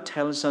 Luke now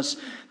tells us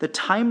the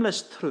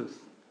timeless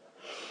truth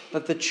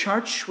that the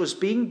church was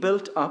being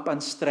built up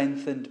and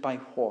strengthened by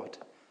what?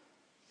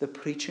 The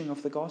preaching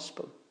of the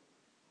gospel.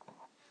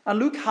 And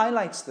Luke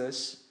highlights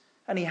this,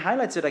 and he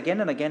highlights it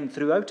again and again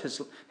throughout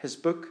his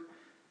book,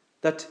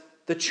 that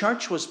the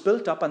church was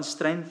built up and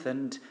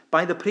strengthened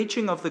by the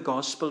preaching of the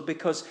gospel,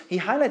 because he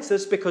highlights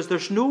this because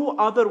there's no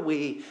other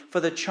way for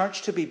the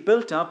church to be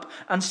built up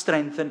and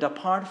strengthened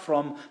apart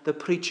from the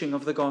preaching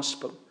of the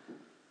gospel.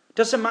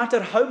 Doesn't matter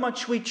how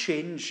much we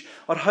change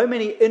or how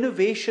many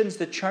innovations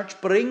the church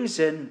brings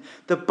in,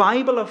 the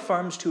Bible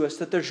affirms to us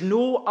that there's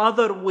no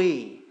other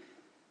way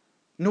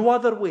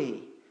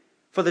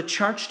for the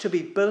church to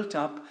be built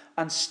up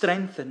and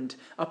strengthened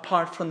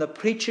apart from the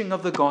preaching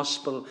of the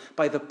gospel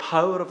by the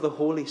power of the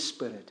Holy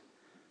Spirit.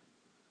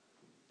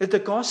 That the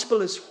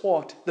gospel is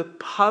what? The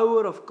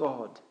power of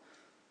God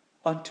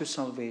unto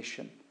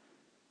salvation.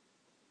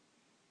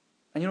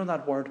 And you know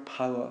that word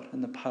power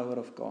and the power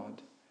of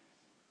God?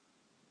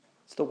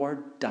 It's the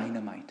word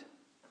dynamite.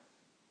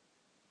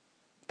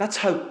 That's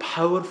how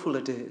powerful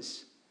it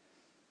is.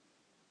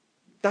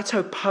 That's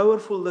how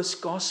powerful this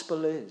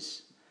gospel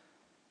is.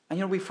 And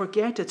you know, we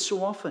forget it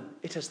so often.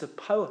 It has the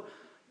power,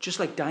 just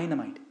like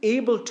dynamite,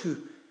 able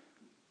to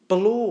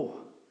blow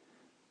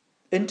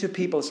into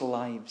people's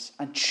lives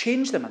and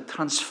change them and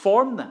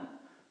transform them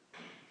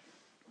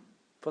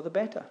for the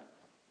better.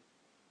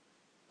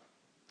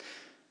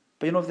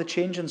 But you know, if the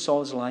change in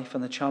Saul's life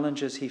and the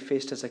challenges he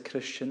faced as a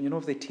Christian, you know,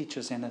 if they teach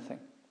us anything,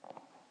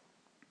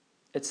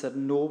 it's that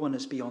no one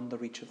is beyond the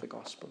reach of the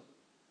gospel.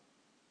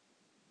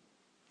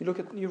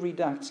 You read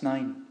Acts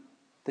 9.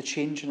 The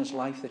change in his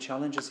life, the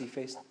challenges he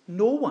faced.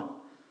 No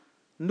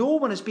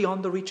one is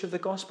beyond the reach of the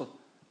gospel.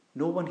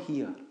 No one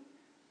here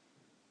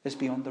is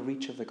beyond the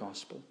reach of the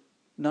gospel.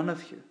 None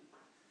of you.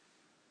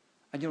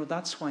 And you know,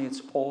 that's why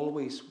it's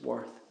always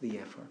worth the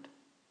effort.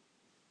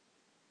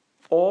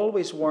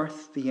 Always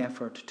worth the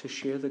effort to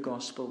share the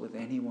gospel with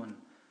anyone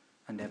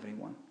and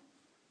everyone.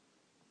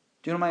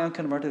 Do you know, my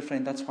unconverted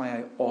friend, that's why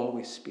I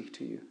always speak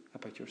to you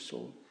about your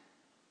soul.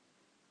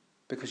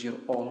 Because you're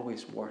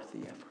always worth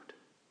the effort.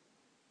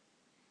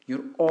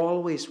 You're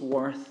always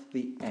worth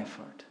the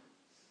effort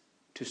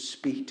to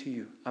speak to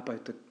you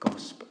about the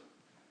gospel.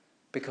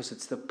 Because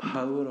it's the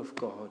power of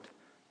God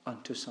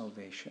unto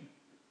salvation.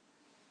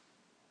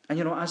 And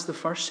you know, as the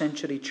first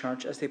century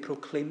church, as they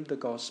proclaimed the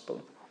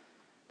gospel,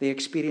 they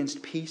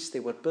experienced peace, they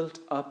were built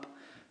up,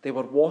 they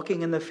were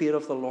walking in the fear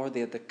of the Lord, they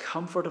had the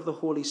comfort of the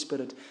Holy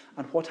Spirit.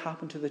 And what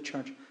happened to the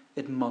church?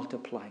 It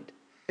multiplied.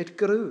 It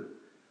grew.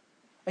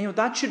 And you know,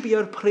 that should be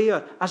our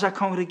prayer as a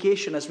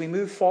congregation as we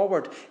move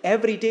forward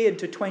every day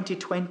into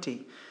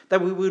 2020.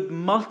 That we would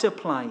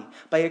multiply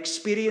by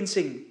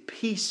experiencing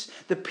peace.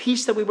 The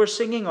peace that we were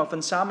singing of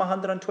in Psalm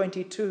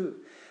 122.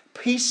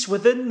 Peace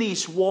within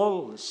these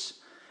walls.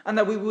 And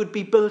that we would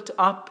be built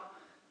up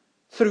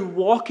through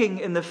walking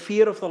in the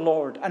fear of the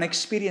Lord and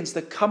experience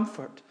the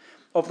comfort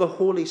of the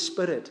Holy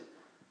Spirit.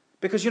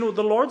 Because, you know,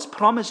 the Lord's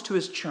promise to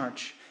his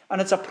church,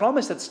 and it's a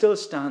promise that still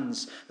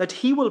stands, that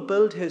he will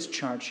build his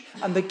church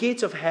and the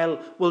gates of hell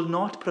will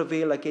not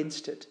prevail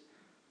against it.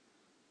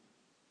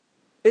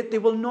 They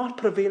will not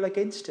prevail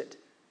against it.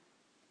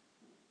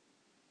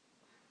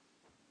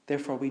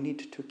 Therefore, we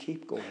need to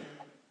keep going.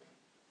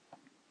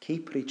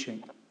 Keep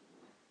preaching.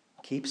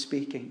 Keep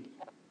speaking.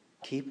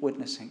 Keep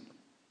witnessing.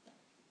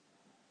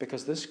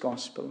 Because this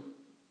gospel,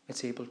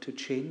 it's able to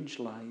change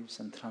lives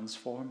and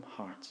transform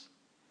hearts.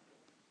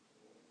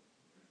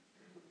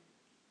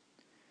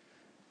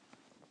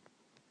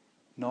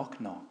 Knock,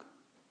 knock.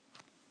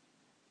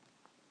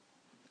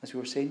 As we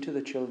were saying to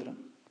the children,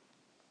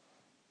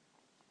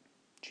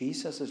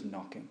 Jesus is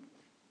knocking.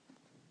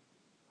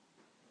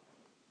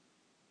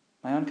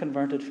 My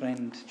unconverted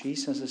friend,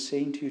 Jesus is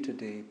saying to you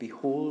today,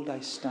 behold, I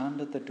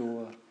stand at the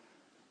door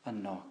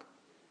and knock.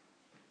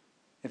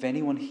 If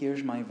anyone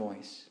hears my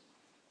voice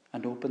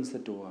and opens the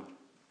door,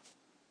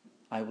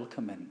 I will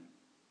come in.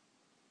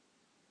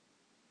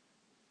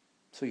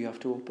 So you have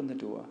to open the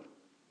door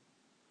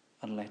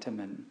and let him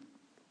in.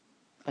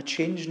 A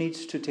change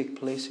needs to take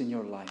place in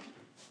your life.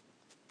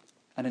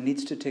 And it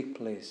needs to take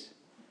place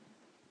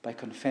by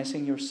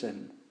confessing your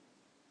sin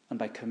and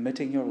by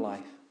committing your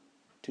life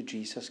to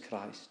Jesus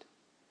Christ.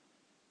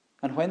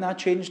 And when that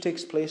change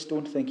takes place,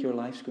 don't think your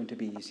life's going to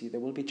be easy. There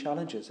will be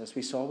challenges, as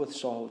we saw with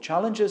Saul.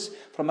 Challenges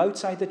from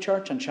outside the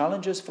church and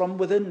challenges from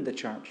within the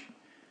church.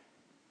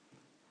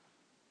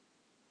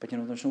 But you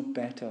know, there's no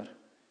better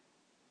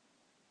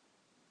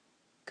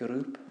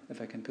group,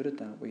 if I can put it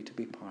that way, to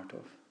be part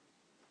of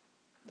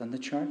than the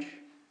church,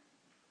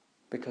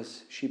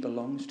 because she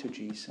belongs to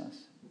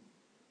Jesus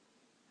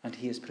and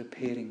he is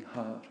preparing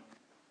her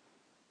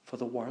for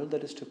the world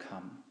that is to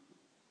come,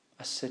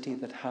 a city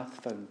that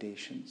hath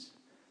foundations,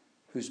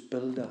 whose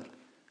builder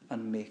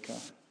and maker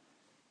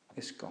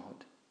is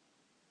God.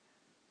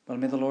 Well,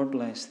 may the Lord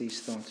bless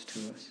these thoughts to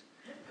us.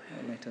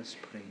 Let us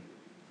pray.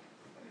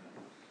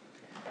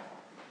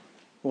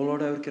 O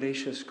Lord, our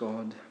gracious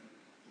God,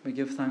 we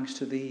give thanks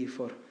to thee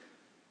for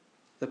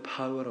the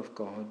power of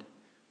God,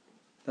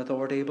 that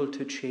thou art able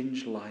to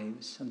change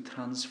lives and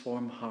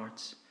transform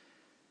hearts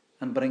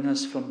and bring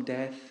us from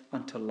death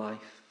unto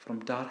life,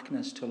 from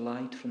darkness to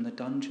light, from the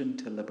dungeon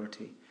to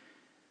liberty.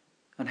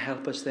 And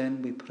help us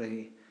then, we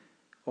pray,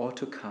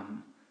 to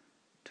come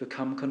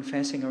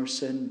confessing our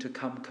sin, to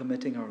come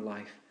committing our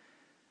life,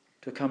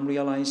 to come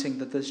realizing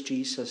that this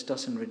Jesus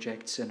doesn't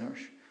reject sinners,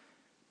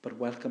 but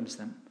welcomes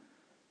them.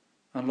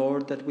 And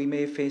Lord, that we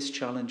may face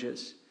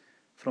challenges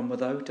from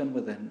without and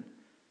within,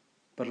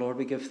 but Lord,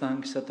 we give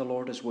thanks that the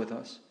Lord is with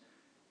us.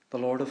 The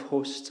Lord of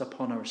hosts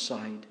upon our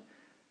side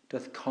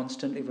doth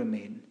constantly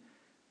remain,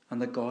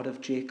 and the God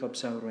of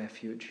Jacob's our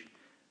refuge,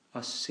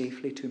 us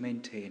safely to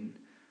maintain.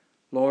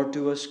 Lord,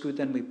 do us good,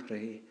 then we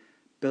pray.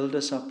 Build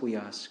us up, we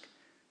ask,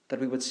 that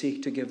we would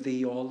seek to give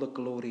thee all the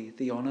glory,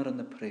 the honour and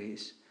the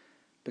praise,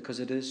 because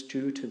it is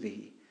due to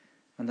thee,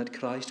 and that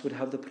Christ would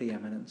have the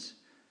preeminence,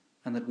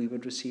 and that we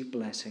would receive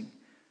blessing.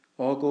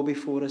 All go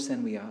before us,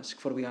 then we ask,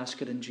 for we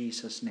ask it in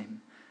Jesus'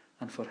 name,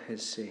 and for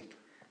his sake.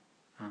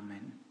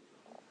 Amen.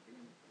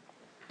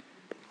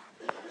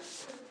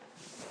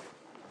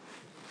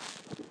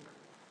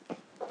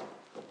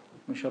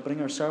 We shall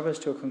bring our service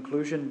to a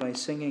conclusion by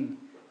singing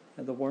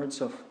the words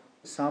of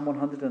Psalm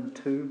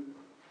 102.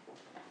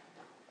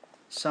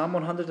 Psalm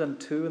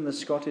 102 in the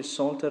Scottish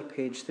Psalter,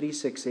 page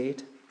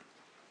 368.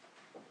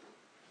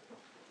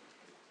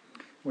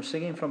 We're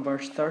singing from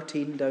verse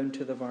 13 down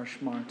to the verse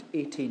marked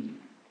 18.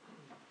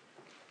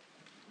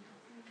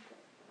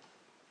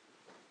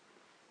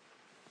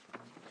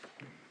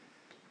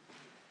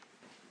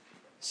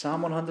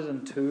 Psalm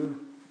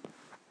 102,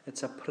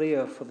 it's a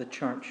prayer for the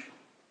church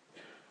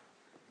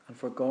and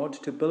for God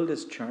to build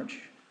his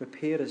church,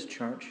 repair his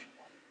church,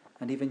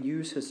 and even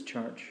use his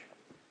church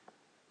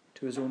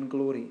to his own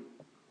glory,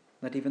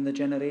 that even the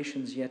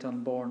generations yet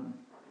unborn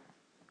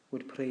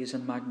would praise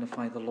and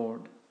magnify the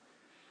Lord.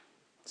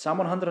 Psalm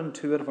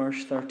 102 at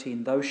verse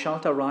 13, Thou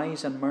shalt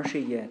arise in mercy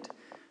yet,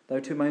 thou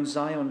to Mount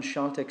Zion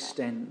shalt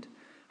extend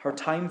Her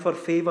time for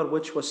favour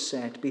which was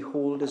set,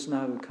 behold, is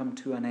now come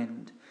to an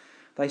end.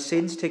 Thy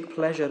saints take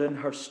pleasure in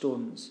her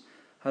stones.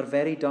 Her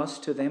very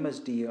dust to them is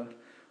dear.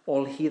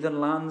 All heathen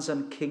lands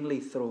and kingly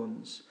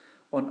thrones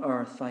on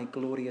earth thy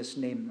glorious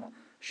name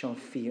shall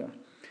fear.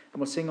 And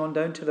we'll sing on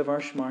down to the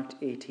verse marked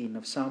 18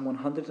 of Psalm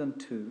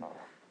 102,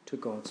 to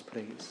God's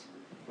praise.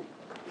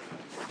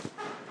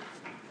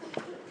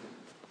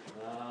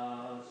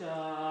 Thou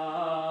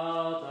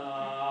shalt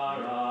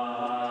arise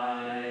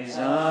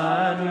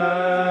And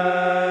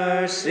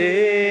mercy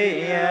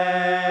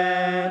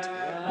yet,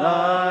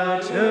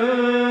 the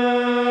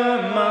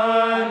tomb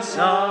on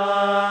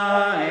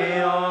Zion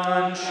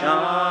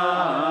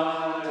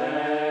shall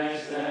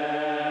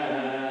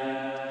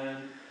extend.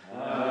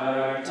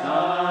 Her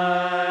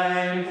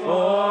time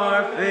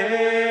for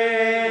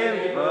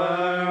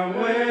favour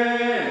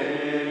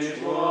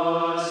which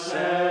was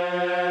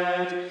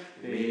set,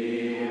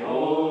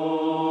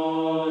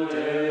 behold,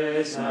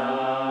 is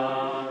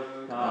now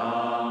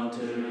come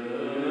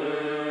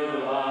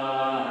to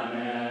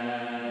an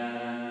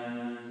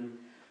end.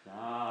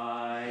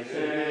 Thy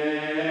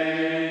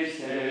saints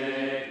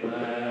take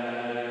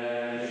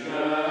pleasure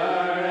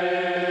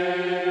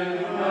in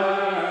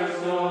her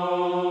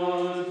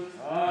stones.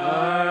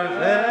 Her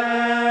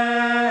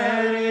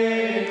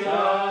very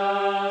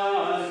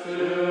dust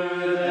to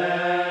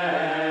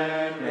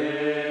them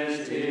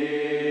is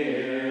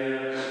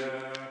dear.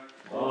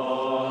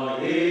 All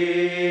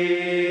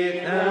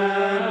heathen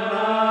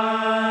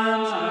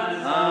lands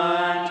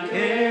and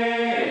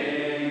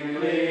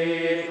kingly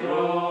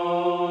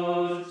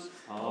thrones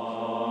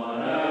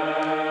on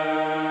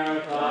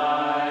earth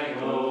thy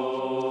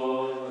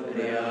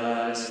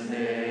glorious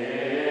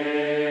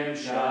name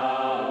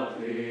shall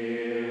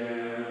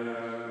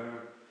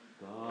fear.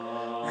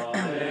 God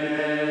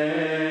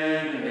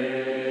in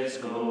his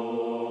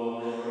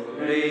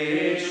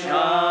glory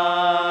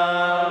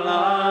shall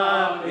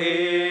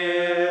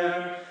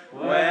appear,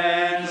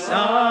 when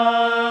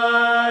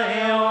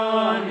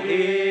Zion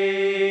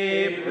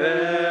he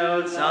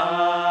builds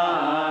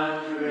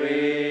and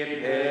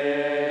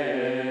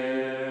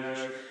repairs.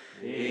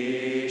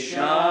 He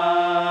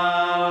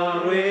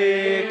shall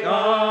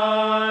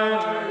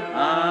regard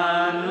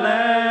and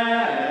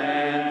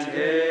lend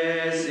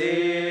his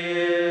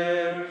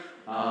ear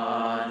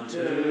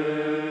unto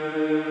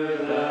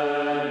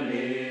the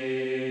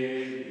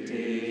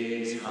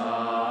needy's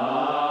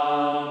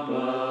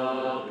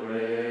humble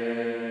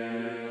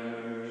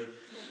prayers.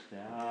 The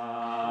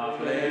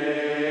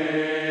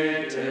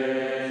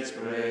afflicted's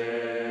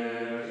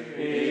prayer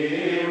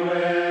he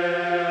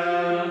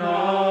will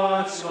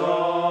not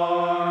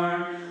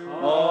scorn.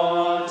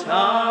 All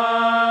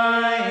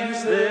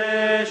times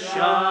this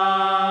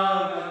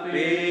shall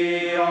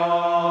be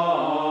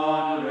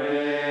on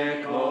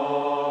record,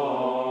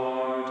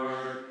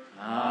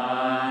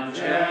 and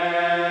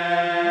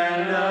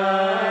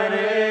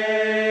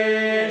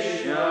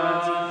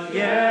generations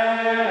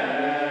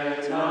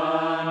yet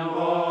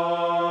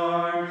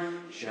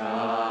unborn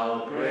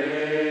shall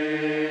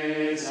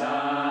praise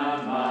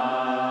and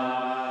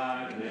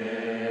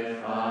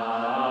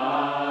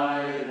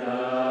magnify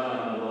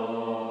the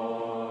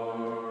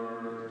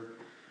Lord.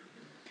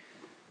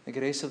 The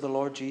grace of the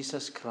Lord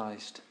Jesus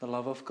Christ, the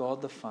love of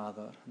God the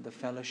Father, and the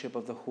fellowship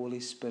of the Holy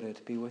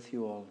Spirit be with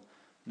you all,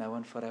 now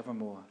and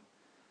forevermore.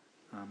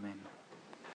 Amen.